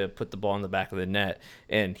is to put the ball in the back of the net,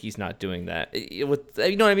 and he's not doing that. With,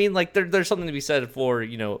 you know what I mean? Like there's something to be said for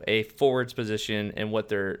a forward's position and what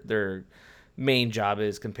their main job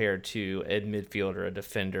is compared to a midfielder, a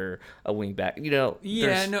defender, a wingback.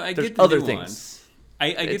 I there's get the other nuance. things.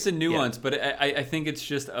 I get the nuance, but I think it's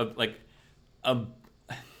just a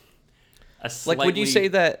slightly... Like,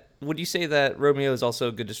 would you say that Romeo is also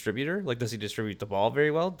a good distributor? Like, does he distribute the ball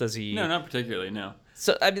very well? Does he? No, not particularly. No.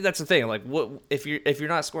 So I mean, that's the thing. Like, what if you're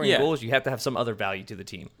not scoring goals, you have to have some other value to the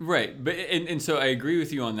team. Right, but and so I agree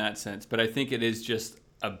with you on that sense, but I think it is just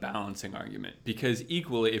a balancing argument, because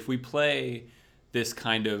equally, if we play this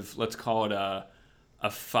kind of, let's call it a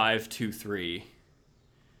 5-2-3,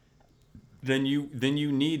 then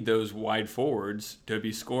you need those wide forwards to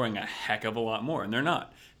be scoring a heck of a lot more, and they're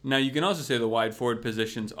not. Now you can also say the wide forward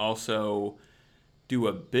positions also do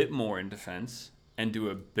a bit more in defense and do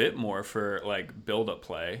a bit more for like build-up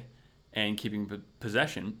play and keeping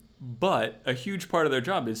possession, but a huge part of their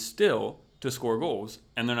job is still to score goals,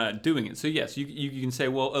 and they're not doing it. So yes, you can say,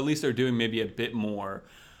 well, at least they're doing maybe a bit more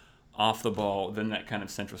off the ball than that kind of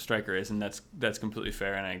central striker is, and that's completely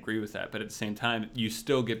fair, and I agree with that. But at the same time, you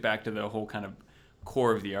still get back to the whole kind of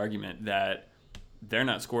core of the argument that they're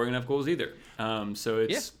not scoring enough goals either. So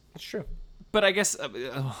it's that's true. But I guess,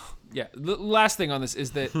 the last thing on this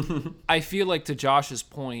is that I feel like, to Josh's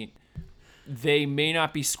point, they may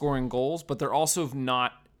not be scoring goals, but they're also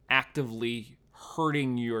not actively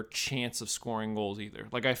hurting your chance of scoring goals either.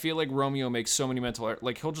 Like, I feel like Romeo makes so many mental errors.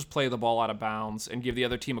 Like, he'll just play the ball out of bounds and give the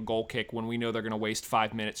other team a goal kick when we know they're going to waste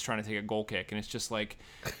 5 minutes trying to take a goal kick. And it's just like,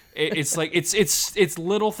 it's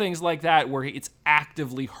little things like that where it's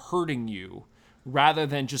actively hurting you rather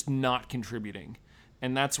than just not contributing.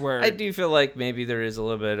 And that's where I do feel like maybe there is a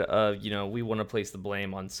little bit of, we want to place the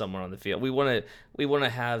blame on someone on the field. We want to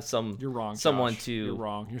have some. You're wrong, someone Josh. to. You're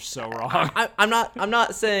wrong. You're so wrong. I'm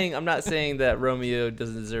not saying that Romeo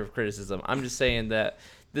doesn't deserve criticism. I'm just saying that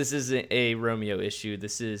this isn't a Romeo issue.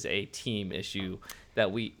 This is a team issue,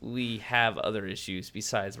 that we have other issues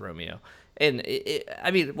besides Romeo. And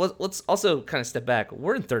let's also kind of step back.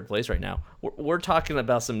 We're in 3rd place right now. We're talking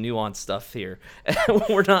about some nuanced stuff here.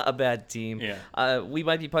 We're not a bad team. Yeah. We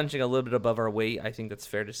might be punching a little bit above our weight. I think that's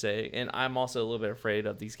fair to say. And I'm also a little bit afraid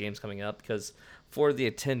of these games coming up, because 4 of the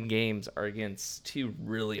 10 games are against 2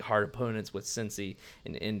 really hard opponents with Cincy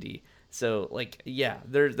and Indy. So,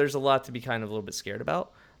 there's a lot to be kind of a little bit scared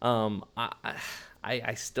about.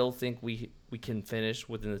 I still think we can finish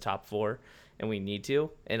within the top 4. And we need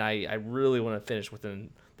to, and I really want to finish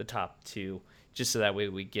within the top 2, just so that way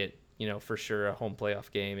we get, for sure a home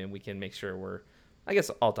playoff game, and we can make sure we're, I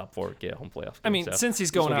guess, all top 4 get a home playoff game. I mean, so since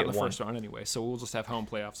he's going out in the one. first round anyway, so we'll just have home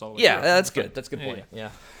playoffs all the way. Yeah, through. that's good. That's a good point.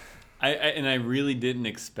 Yeah. I really didn't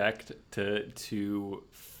expect to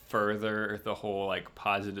further the whole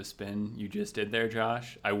positive spin you just did there,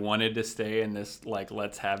 Josh. I wanted to stay in this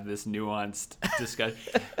let's have this nuanced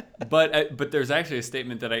discussion, but there's actually a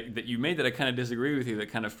statement that you made that I kind of disagree with you,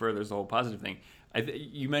 that kind of furthers the whole positive thing.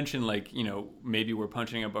 You mentioned maybe we're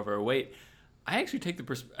punching above our weight. I actually take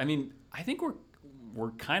I think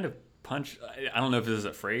we're kind of I don't know if this is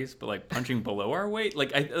a phrase, but punching below our weight.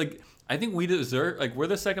 I think we deserve, we're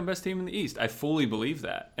the 2nd best team in the East. I fully believe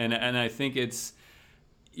that, and I think it's,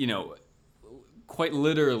 quite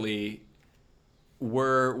literally,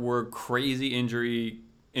 we're crazy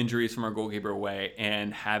injuries from our goalkeeper away,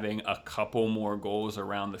 and having a couple more goals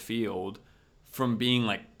around the field from being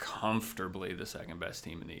like comfortably the second best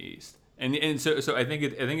team in the East. And so I think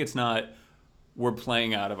it's not we're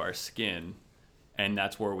playing out of our skin, and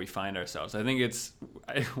that's where we find ourselves. I think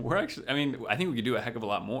I think we could do a heck of a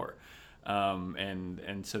lot more.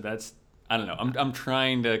 And so that's, I don't know. I'm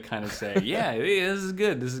trying to kind of say, yeah, this is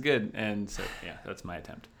good. And so, yeah, that's my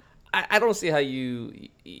attempt. I don't see how you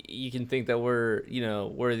can think that we're,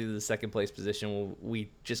 worthy of the second place position. We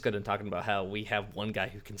just got done talking about how we have one guy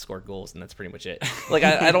who can score goals, and that's pretty much it. Like,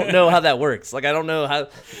 I don't know how that works. Like, I don't know how,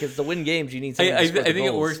 because to win games, you need someone to score I think goals.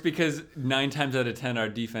 it works because 9 times out of 10, our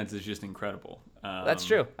defense is just incredible. That's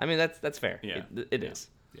true. I mean, that's fair. Yeah. It is.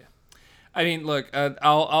 I mean, look,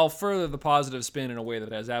 I'll further the positive spin in a way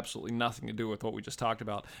that has absolutely nothing to do with what we just talked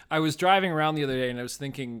about. I was driving around the other day, and I was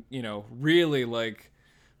thinking, really, like,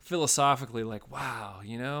 philosophically, like, wow,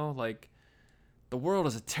 like, the world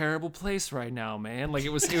is a terrible place right now, man. Like, it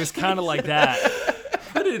was kind of like that.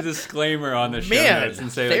 Put a disclaimer on the show notes and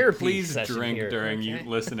say, like, please drink during you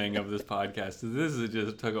listening of this podcast. This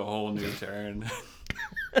just took a whole new turn.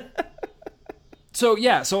 So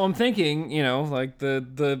I'm thinking, like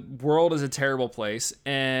the world is a terrible place,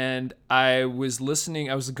 and I was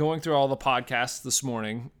going through all the podcasts this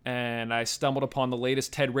morning, and I stumbled upon the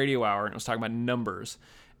latest TED Radio Hour, and it was talking about numbers,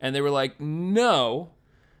 and they were like, no,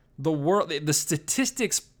 the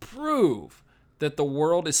statistics prove that the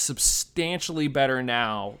world is substantially better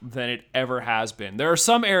now than it ever has been. There are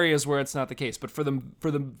some areas where it's not the case, but for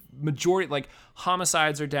the majority, like,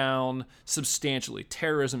 homicides are down substantially,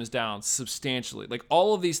 terrorism is down substantially. Like,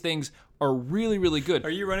 all of these things are really, really good. Are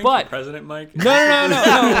you running for president, Mike? No.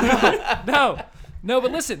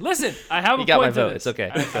 But listen. I have a point to this. You got my vote. It's okay.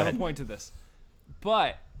 I have a point to this.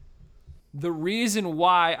 But the reason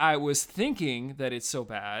why I was thinking that it's so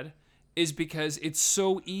bad is because it's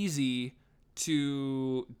so easy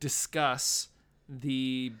to discuss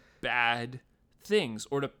the bad things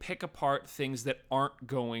or to pick apart things that aren't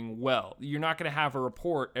going well. You're not going to have a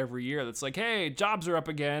report every year that's like, hey, jobs are up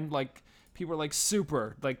again. Like, people are like,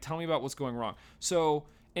 super. Like, tell me about what's going wrong. So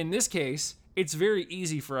in this case, it's very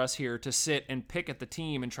easy for us here to sit and pick at the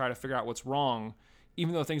team and try to figure out what's wrong,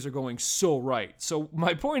 even though things are going so right. So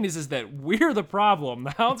my point is that we're the problem.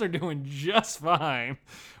 The Hounds are doing just fine.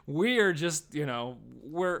 We are just,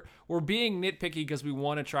 we're being nitpicky because we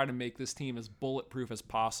want to try to make this team as bulletproof as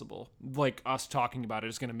possible. Like, us talking about it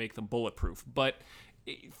is going to make them bulletproof. But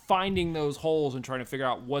finding those holes and trying to figure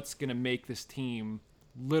out what's going to make this team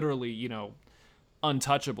literally,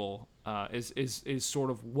 untouchable is sort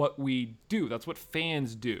of what we do. That's what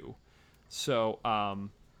fans do. So,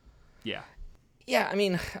 yeah. Yeah, I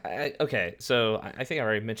mean, okay, so I think I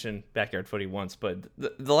already mentioned Backyard Footy once, but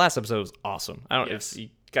the last episode was awesome. I don't know if you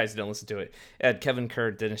guys didn't listen to it. It had Kevin Kerr,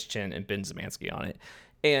 Dennis Chin, and Ben Zemansky on it.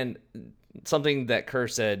 And something that Kerr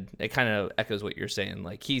said, it kind of echoes what you're saying.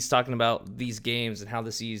 Like, he's talking about these games and how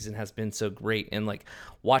the season has been so great, and, like,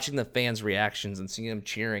 watching the fans' reactions and seeing them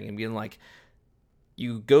cheering and being like,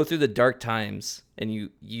 you go through the dark times, and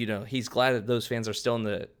he's glad that those fans are still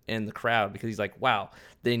in the crowd, because he's like, wow,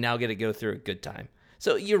 they now get to go through a good time.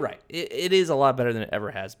 So you're right. It is a lot better than it ever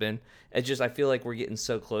has been. It's just, I feel like we're getting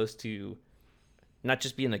so close to not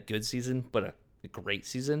just being a good season, but a great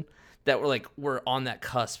season, that we're on that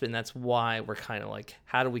cusp, and that's why we're kind of like,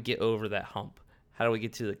 how do we get over that hump? How do we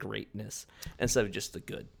get to the greatness instead of just the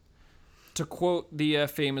good? To quote the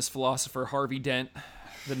famous philosopher Harvey Dent,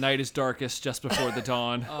 the night is darkest just before the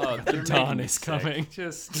dawn. The dawn is coming.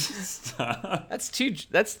 Just stop. That's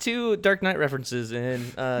two Dark Knight references in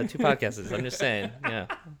 2 podcasts. I'm just saying. Yeah,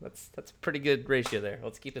 that's a pretty good ratio there.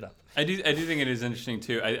 Let's keep it up. I do think it is interesting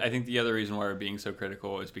too. I think the other reason why we're being so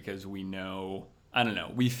critical is because we know, I don't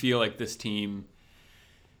know, we feel like this team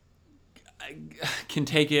can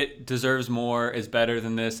take it, deserves more, is better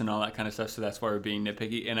than this, and all that kind of stuff. So that's why we're being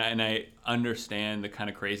nitpicky. And I understand the kind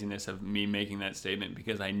of craziness of me making that statement,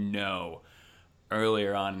 because I know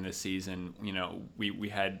earlier on in this season, we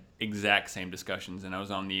had exact same discussions, and I was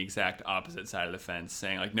on the exact opposite side of the fence,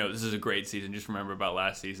 saying like, no, this is a great season. Just remember about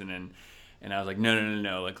last season, and I was like,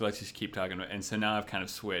 no, like, let's just keep talking about it. And so now I've kind of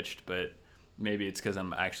switched, but maybe it's because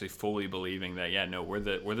I'm actually fully believing that, we're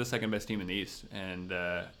the second best team in the East, and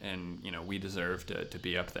we deserve to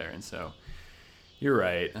be up there. And so you're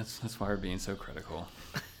right. That's why we're being so critical.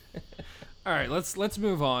 All right, let's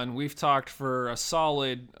move on. We've talked for a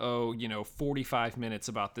solid 45 minutes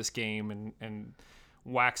about this game and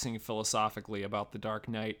waxing philosophically about the Dark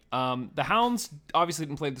Knight. The Hounds obviously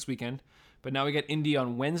didn't play this weekend, But now we get Indy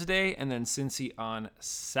on Wednesday and then Cincy on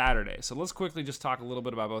Saturday. So let's quickly just talk a little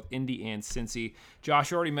bit about both Indy and Cincy. Josh,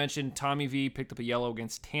 you already mentioned Tommy V picked up a yellow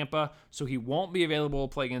against Tampa, so he won't be available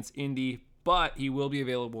to play against Indy, but he will be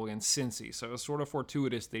available against Cincy. So it's sort of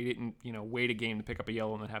fortuitous they didn't, wait a game to pick up a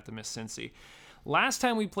yellow and then have to miss Cincy. Last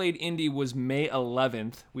time we played Indy was May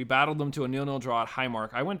 11th. We battled them to a 0-0 draw at Highmark.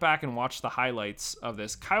 I went back and watched the highlights of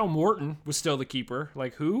this. Kyle Morton was still the keeper.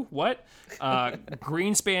 Like, who? What?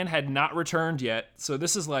 Greenspan had not returned yet. So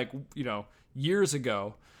this is years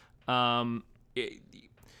ago. How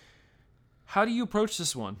do you approach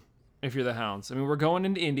this one if you're the Hounds? I mean, we're going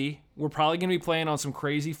into Indy. We're probably going to be playing on some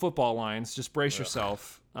crazy football lines. Just brace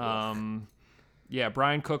yourself. Yeah,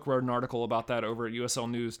 Brian Cook wrote an article about that over at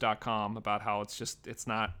uslnews.com about how it's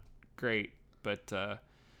not great. But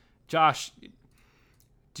Josh,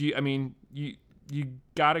 you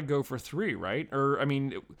got to go for 3, right? Or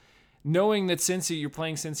knowing that you're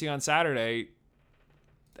playing Cincy on Saturday,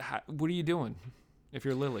 what are you doing if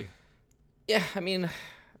you're Lily? Yeah,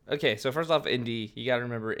 okay, so first off, Indy, you got to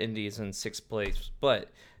remember Indy is in 6th place, but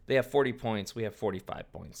they have 40 points. We have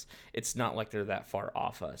 45 points. It's not like they're that far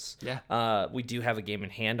off us. Yeah. We do have a game in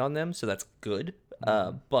hand on them, so that's good.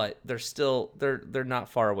 But they're still they're not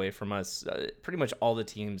far away from us. Pretty much all the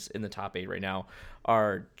teams in the top 8 right now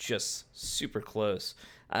are just super close.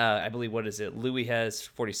 I believe, what is it? Louis has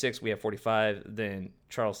 46. We have 45. Then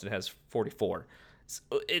Charleston has 44. So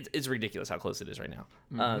it's ridiculous how close it is right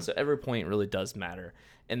now. So every point really does matter.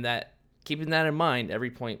 And that, keeping that in mind, every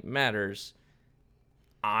point matters.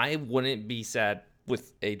 I wouldn't be sad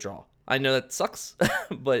with a draw. I know that sucks,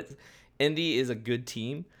 but Indy is a good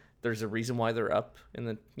team. There's a reason why they're up in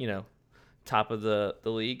the top of the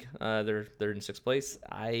league. They're in 6th place.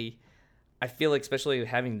 I feel like, especially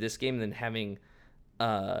having this game and then having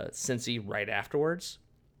Cincy right afterwards,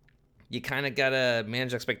 you kind of gotta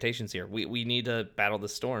manage expectations here. We need to battle the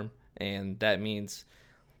storm, and that means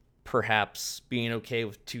perhaps being okay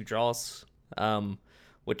with 2 draws.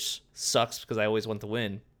 Which sucks because I always want to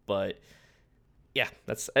win. But yeah,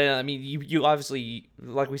 that's. You obviously,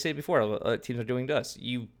 like we said before, teams are doing to us.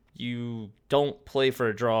 You don't play for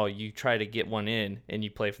a draw. You try to get one in, and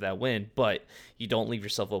you play for that win. But you don't leave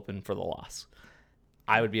yourself open for the loss.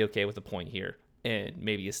 I would be okay with a point here and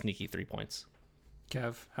maybe a sneaky 3 points.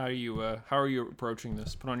 Kev, how are you approaching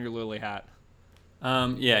this? Put on your Lily hat.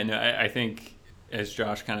 I think, as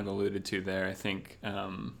Josh kind of alluded to there, I think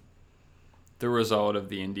the result of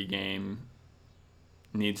the Indy game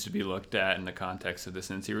needs to be looked at in the context of the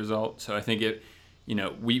Cincy result. So I think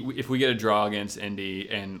if we get a draw against Indy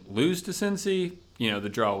and lose to Cincy, the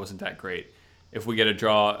draw wasn't that great. If we get a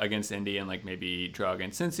draw against Indy and maybe draw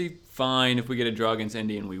against Cincy, fine. If we get a draw against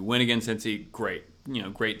Indy and we win against Cincy, great.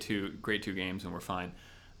 Great two games and we're fine.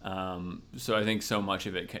 So I think so much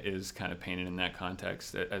of it is kind of painted in that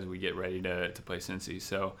context as we get ready to play Cincy.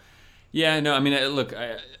 So yeah, no, look,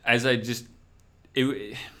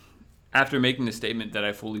 after making the statement that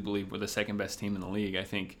I fully believe we're the second best team in the league, I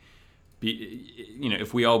think,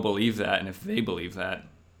 if we all believe that and if they believe that,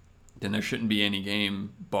 then there shouldn't be any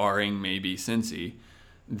game, barring maybe Cincy,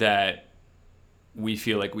 that we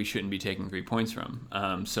feel like we shouldn't be taking 3 points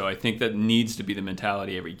from. So I think that needs to be the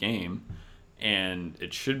mentality every game, and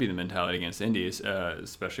it should be the mentality against Indies,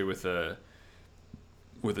 especially with the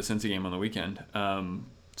Cincy game on the weekend.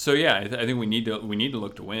 So yeah, I think we need to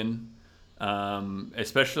look to win.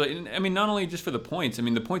 Especially, not only just for the points.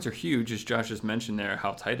 The points are huge, as Josh just mentioned there,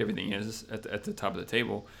 how tight everything is at the top of the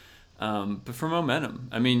table. But for momentum,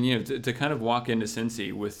 to kind of walk into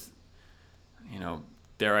Cincy with,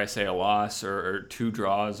 dare I say, a loss or 2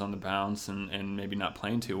 draws on the bounce and maybe not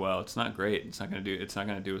playing too well, it's not great. It's not going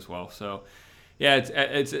to do as well. So, yeah,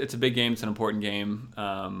 it's a big game. It's an important game.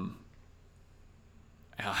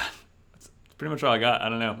 That's pretty much all I got. I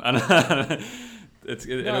don't know.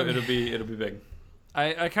 It'll be big.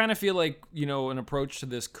 I kind of feel like an approach to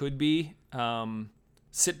this could be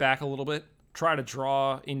sit back a little bit, try to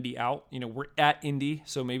draw Indy out. We're at Indy,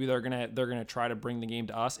 so maybe they're gonna try to bring the game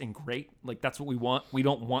to us, and great, that's what we want. We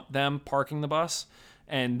don't want them parking the bus,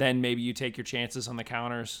 and then maybe you take your chances on the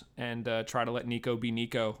counters and try to let Nico be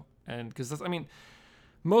Nico, and because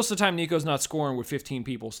most of the time Nico's not scoring with 15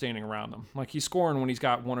 people standing around him. He's scoring when he's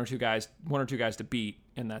got one or two guys to beat,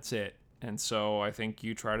 and that's it. And so I think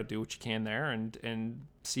you try to do what you can there and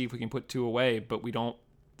see if we can put 2 away, but we don't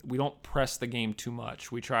press the game too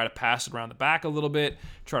much. We try to pass it around the back a little bit,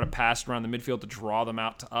 try to pass it around the midfield to draw them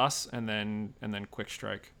out to us, and then quick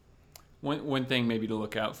strike. One thing maybe to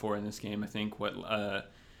look out for in this game, I think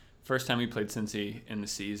first time we played Cincy in the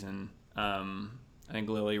season, I think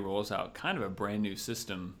Lily rolls out kind of a brand new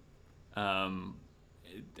system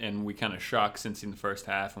and we kind of shock Cincy in the first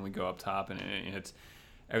half, and we go up top, and it's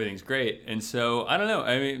everything's great. And so I don't know.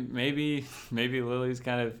 I mean, maybe Lily's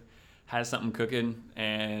kind of has something cooking,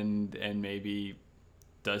 and maybe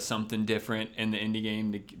does something different in the Indy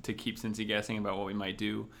game to keep Cincy guessing about what we might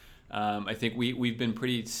do. I think we've been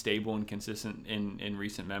pretty stable and consistent in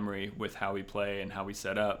recent memory with how we play and how we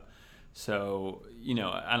set up. So,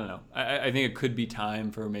 I don't know. I think it could be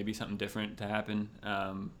time for maybe something different to happen.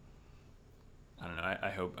 I don't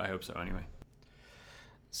know. I hope so anyway.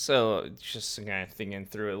 So just kind of thinking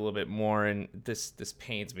through it a little bit more, and this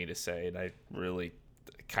pains me to say, and I really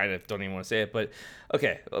kind of don't even want to say it, but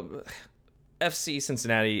okay. FC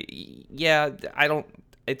Cincinnati, yeah,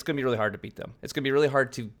 it's going to be really hard to beat them. It's going to be really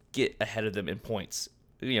hard to get ahead of them in points.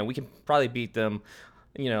 We can probably beat them,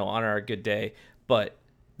 on our good day, but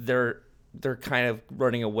they're kind of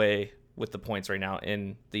running away with the points right now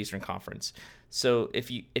in the Eastern Conference. So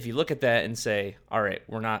if you look at that and say, all right,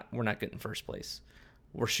 we're not getting first place.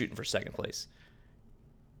 We're shooting for second place.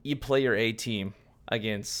 You play your A team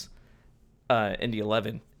against Indy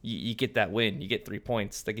 11. You get that win. You get 3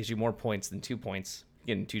 points. That gives you more points than 2 points.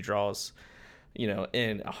 Getting 2 draws,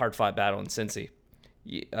 in a hard-fought battle in Cincy.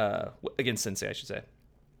 Against Cincy, I should say.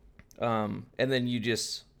 And then you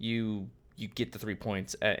get the 3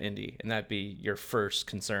 points at Indy, and that'd be your first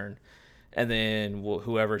concern. And then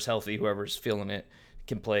whoever's healthy, whoever's feeling it,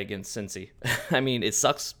 can play against Cincy. I mean, it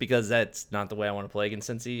sucks because that's not the way I want to play against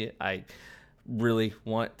Cincy. I really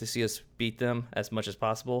want to see us beat them as much as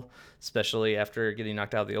possible, especially after getting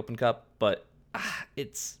knocked out of the Open Cup. But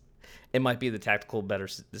it might be the tactical better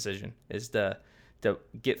decision is to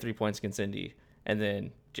get 3 points against Indy and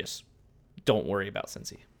then just don't worry about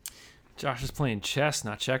Cincy. Josh is playing chess,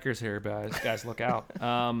 not checkers here, guys. Look out.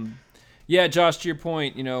 Yeah, Josh, to your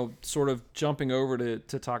point, sort of jumping over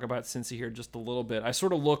to talk about Cincy here just a little bit. I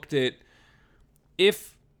sort of looked at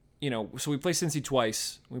so we play Cincy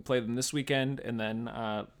twice. We play them this weekend and then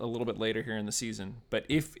a little bit later here in the season. But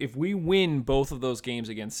if we win both of those games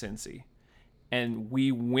against Cincy and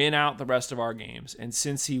we win out the rest of our games and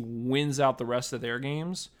Cincy wins out the rest of their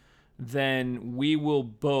games, then we will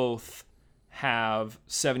both have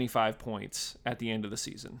 75 points at the end of the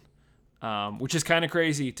season, which is kind of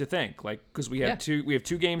crazy to think, because we have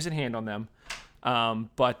two games in hand on them.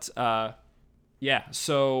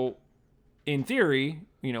 So in theory,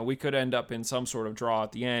 we could end up in some sort of draw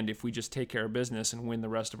at the end if we just take care of business and win the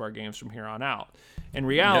rest of our games from here on out. In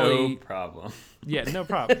reality, no problem. Yeah, no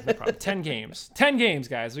problem. 10 games,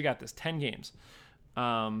 guys. We got this. 10 games.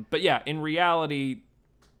 But yeah, in reality,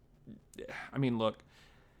 I mean, look,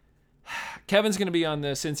 Kevin's going to be on the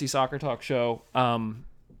Cincy Soccer Talk show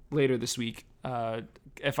later this week.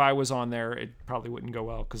 If I was on there, it probably wouldn't go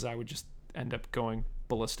well because I would just end up going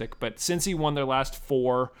ballistic. But Cincy won their last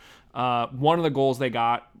 4. One of the goals they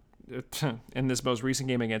got in this most recent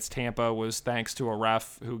game against Tampa was thanks to a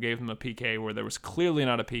ref who gave them a PK where there was clearly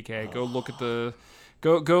not a PK. Go look at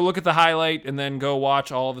the highlight and then go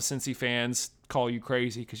watch all of the Cincy fans call you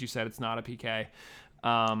crazy because you said it's not a PK.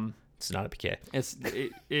 It's not a PK. It's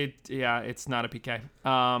not a PK.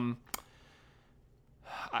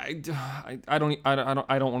 I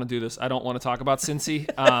don't want to do this. I don't want to talk about Cincy.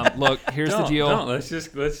 Look, here's the deal.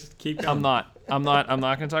 Let's keep going. I'm not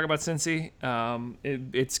going to talk about Cincy.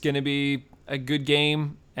 It's going to be a good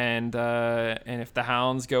game, and if the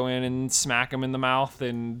Hounds go in and smack them in the mouth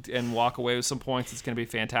and walk away with some points, it's going to be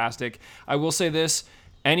fantastic. I will say this.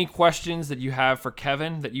 Any questions that you have for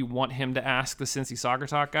Kevin that you want him to ask the Cincy Soccer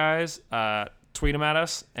Talk guys, tweet them at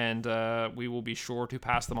us, and we will be sure to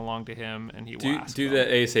pass them along to him, and he will ask do them. that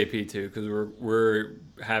ASAP too, because we're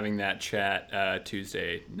having that chat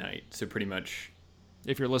Tuesday night. So pretty much,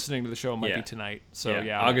 if you're listening to the show, it might be tonight. So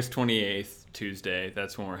yeah, August 28th, Tuesday.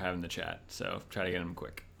 That's when we're having the chat. So try to get them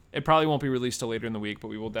quick. It probably won't be released till later in the week, but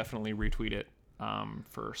we will definitely retweet it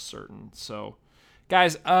for certain. So,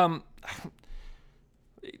 guys,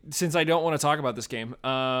 since I don't want to talk about this game,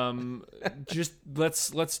 just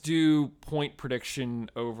let's do point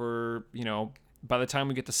prediction over, by the time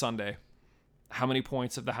we get to Sunday, how many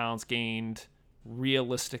points have the Hounds gained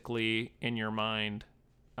realistically in your mind?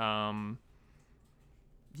 Yeah,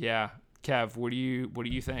 Kev, what do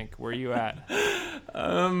you think? Where are you at?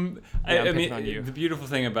 I mean, the beautiful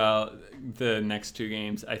thing about the next 2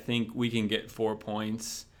 games, I think we can get 4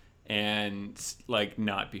 points and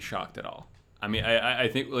not be shocked at all. I mean, I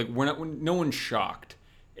think no one's shocked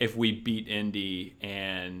if we beat Indy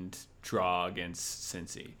and draw against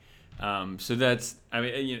Cincy. So that's, I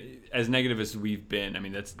mean, as negative as we've been, I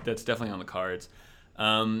mean, that's definitely on the cards.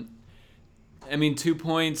 I mean, 2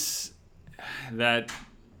 points,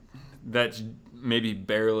 that's maybe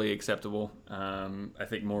barely acceptable. I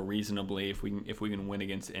think more reasonably, if we can win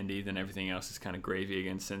against Indy, then everything else is kind of gravy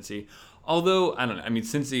against Cincy. Although I don't know. I mean,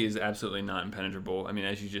 Cincy is absolutely not impenetrable. I mean,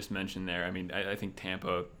 as you just mentioned there. I mean, I think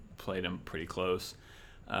Tampa played them pretty close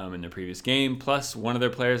in their previous game. Plus, one of their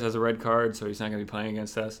players has a red card, so he's not going to be playing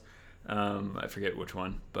against us. I forget which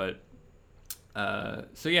one, but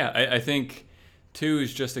so yeah, I think 2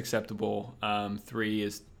 is just acceptable. 3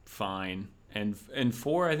 is fine, and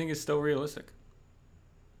 4 I think is still realistic.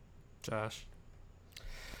 Josh.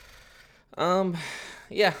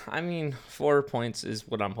 Yeah, I mean, 4 points is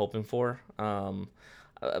what I'm hoping for.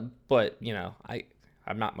 But you know,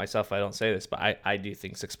 I'm not myself. I don't say this, but I do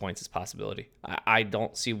think 6 points is a possibility. I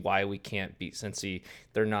don't see why we can't beat Cincy.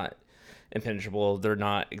 They're not impenetrable. They're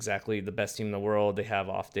not exactly the best team in the world. They have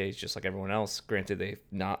off days just like everyone else. Granted, they've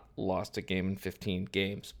not lost a game in 15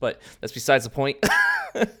 games, but that's besides the point.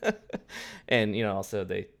 And, you know, also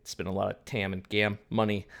they spend a lot of TAM and GAM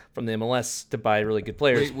money from the MLS to buy really good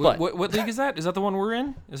players. Wait, what league is that? Is that the one we're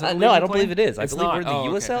in? Is that the no, league I don't believe it is. I It's believe not? we're the Oh,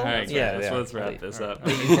 okay. USL. All right, Yeah, so yeah. let's wrap this up.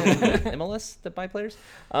 MLS to buy players.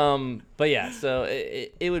 But yeah, so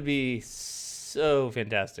it would be so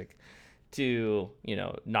fantastic to, you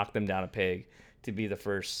know, knock them down a peg, to be the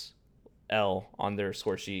first L on their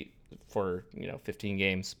score sheet for, you know, 15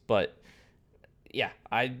 games. But yeah,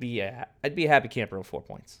 I'd be a happy camper with 4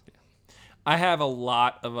 points. I have a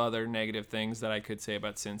lot of other negative things that I could say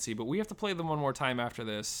about Cincy, but we have to play them one more time after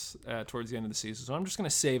this towards the end of the season. So I'm just going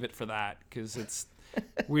to save it for that because it's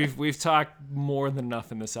we've talked more than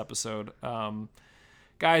enough in this episode.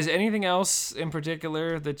 Guys, anything else in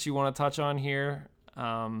particular that you want to touch on here?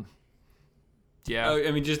 Yeah. Oh, I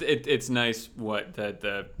mean, just it's nice what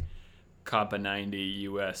the Copa 90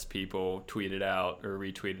 US people tweeted out or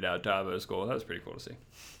retweeted out Dabo's goal. That was pretty cool to see.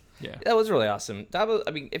 Yeah. That was really awesome. Dabo,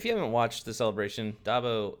 I mean, if you haven't watched the celebration,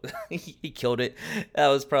 Dabo, he killed it. That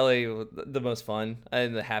was probably the most fun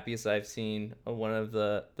and the happiest I've seen one of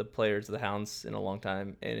the players of the Hounds in a long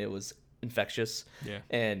time, and it was infectious. Yeah.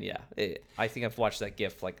 And yeah, I think I've watched that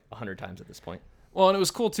GIF like 100 times at this point. Well, and it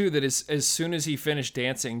was cool, too, that as soon as he finished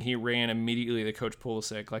dancing, he ran immediately to Coach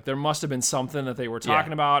Pulisic. Like, there must have been something that they were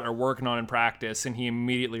talking about or working on in practice, and he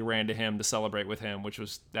immediately ran to him to celebrate with him, which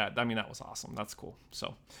was, that was awesome. That's cool.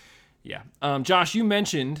 So, yeah. Josh, you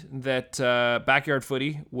mentioned that Backyard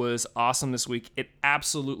Footy was awesome this week. It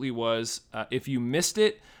absolutely was. If you missed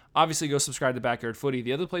it, obviously go subscribe to Backyard Footy.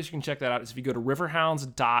 The other place you can check that out is if you go to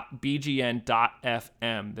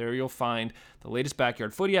riverhounds.bgn.fm. There you'll find the latest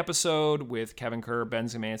Backyard Footy episode with Kevin Kerr, Ben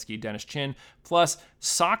Zemansky, Dennis Chin. Plus,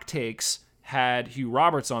 Sock Takes had Hugh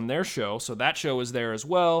Roberts on their show, so that show is there as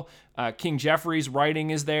well. King Jeffrey's writing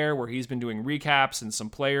is there, where he's been doing recaps and some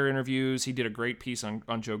player interviews. He did a great piece on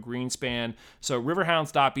Joe Greenspan. So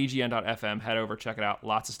riverhounds.bgn.fm. Head over, check it out.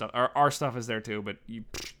 Lots of stuff. Our stuff is there too, but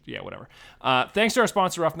yeah, whatever. Thanks to our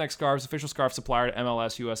sponsor, Roughneck Scarves, official scarf supplier to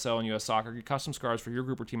MLS, USL, and US Soccer. Get custom scarves for your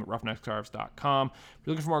group or team at roughneckscarves.com. If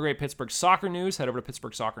you're looking for more great Pittsburgh soccer news, head over to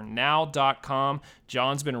pittsburghsoccernow.com.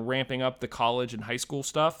 John's been ramping up the college and high school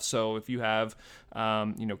stuff, so if you have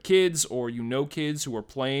kids or kids who are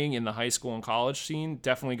playing in the high school and college scene,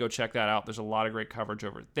 definitely go check that out. There's a lot of great coverage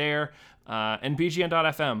over there. And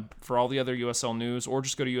bgn.fm for all the other USL news, or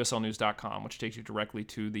just go to uslnews.com, which takes you directly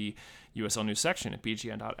to the USL news section at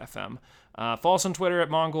bgn.fm. Follow us on Twitter at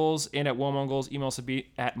Mongols and at WoMongols. Email us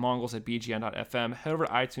at mongols@bgn.fm. Head over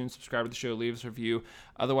to iTunes, subscribe to the show, leave us a review.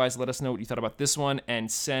 Otherwise, let us know what you thought about this one,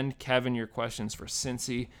 and send Kevin your questions for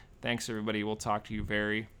Cincy. Thanks, everybody. We'll talk to you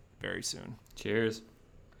very, very soon. Cheers.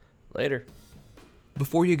 Later.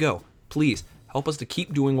 Before you go, please help us to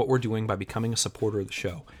keep doing what we're doing by becoming a supporter of the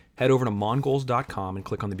show. Head over to mongols.com and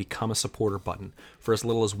click on the Become a Supporter button. For as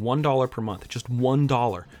little as $1 per month, just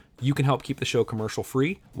 $1, you can help keep the show commercial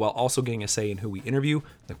free while also getting a say in who we interview,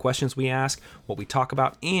 the questions we ask, what we talk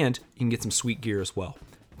about, and you can get some sweet gear as well.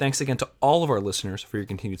 Thanks again to all of our listeners for your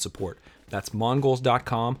continued support. That's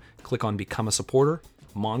mongols.com. Click on Become a Supporter.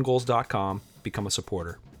 Mongols.com. Become a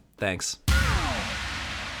supporter. Thanks.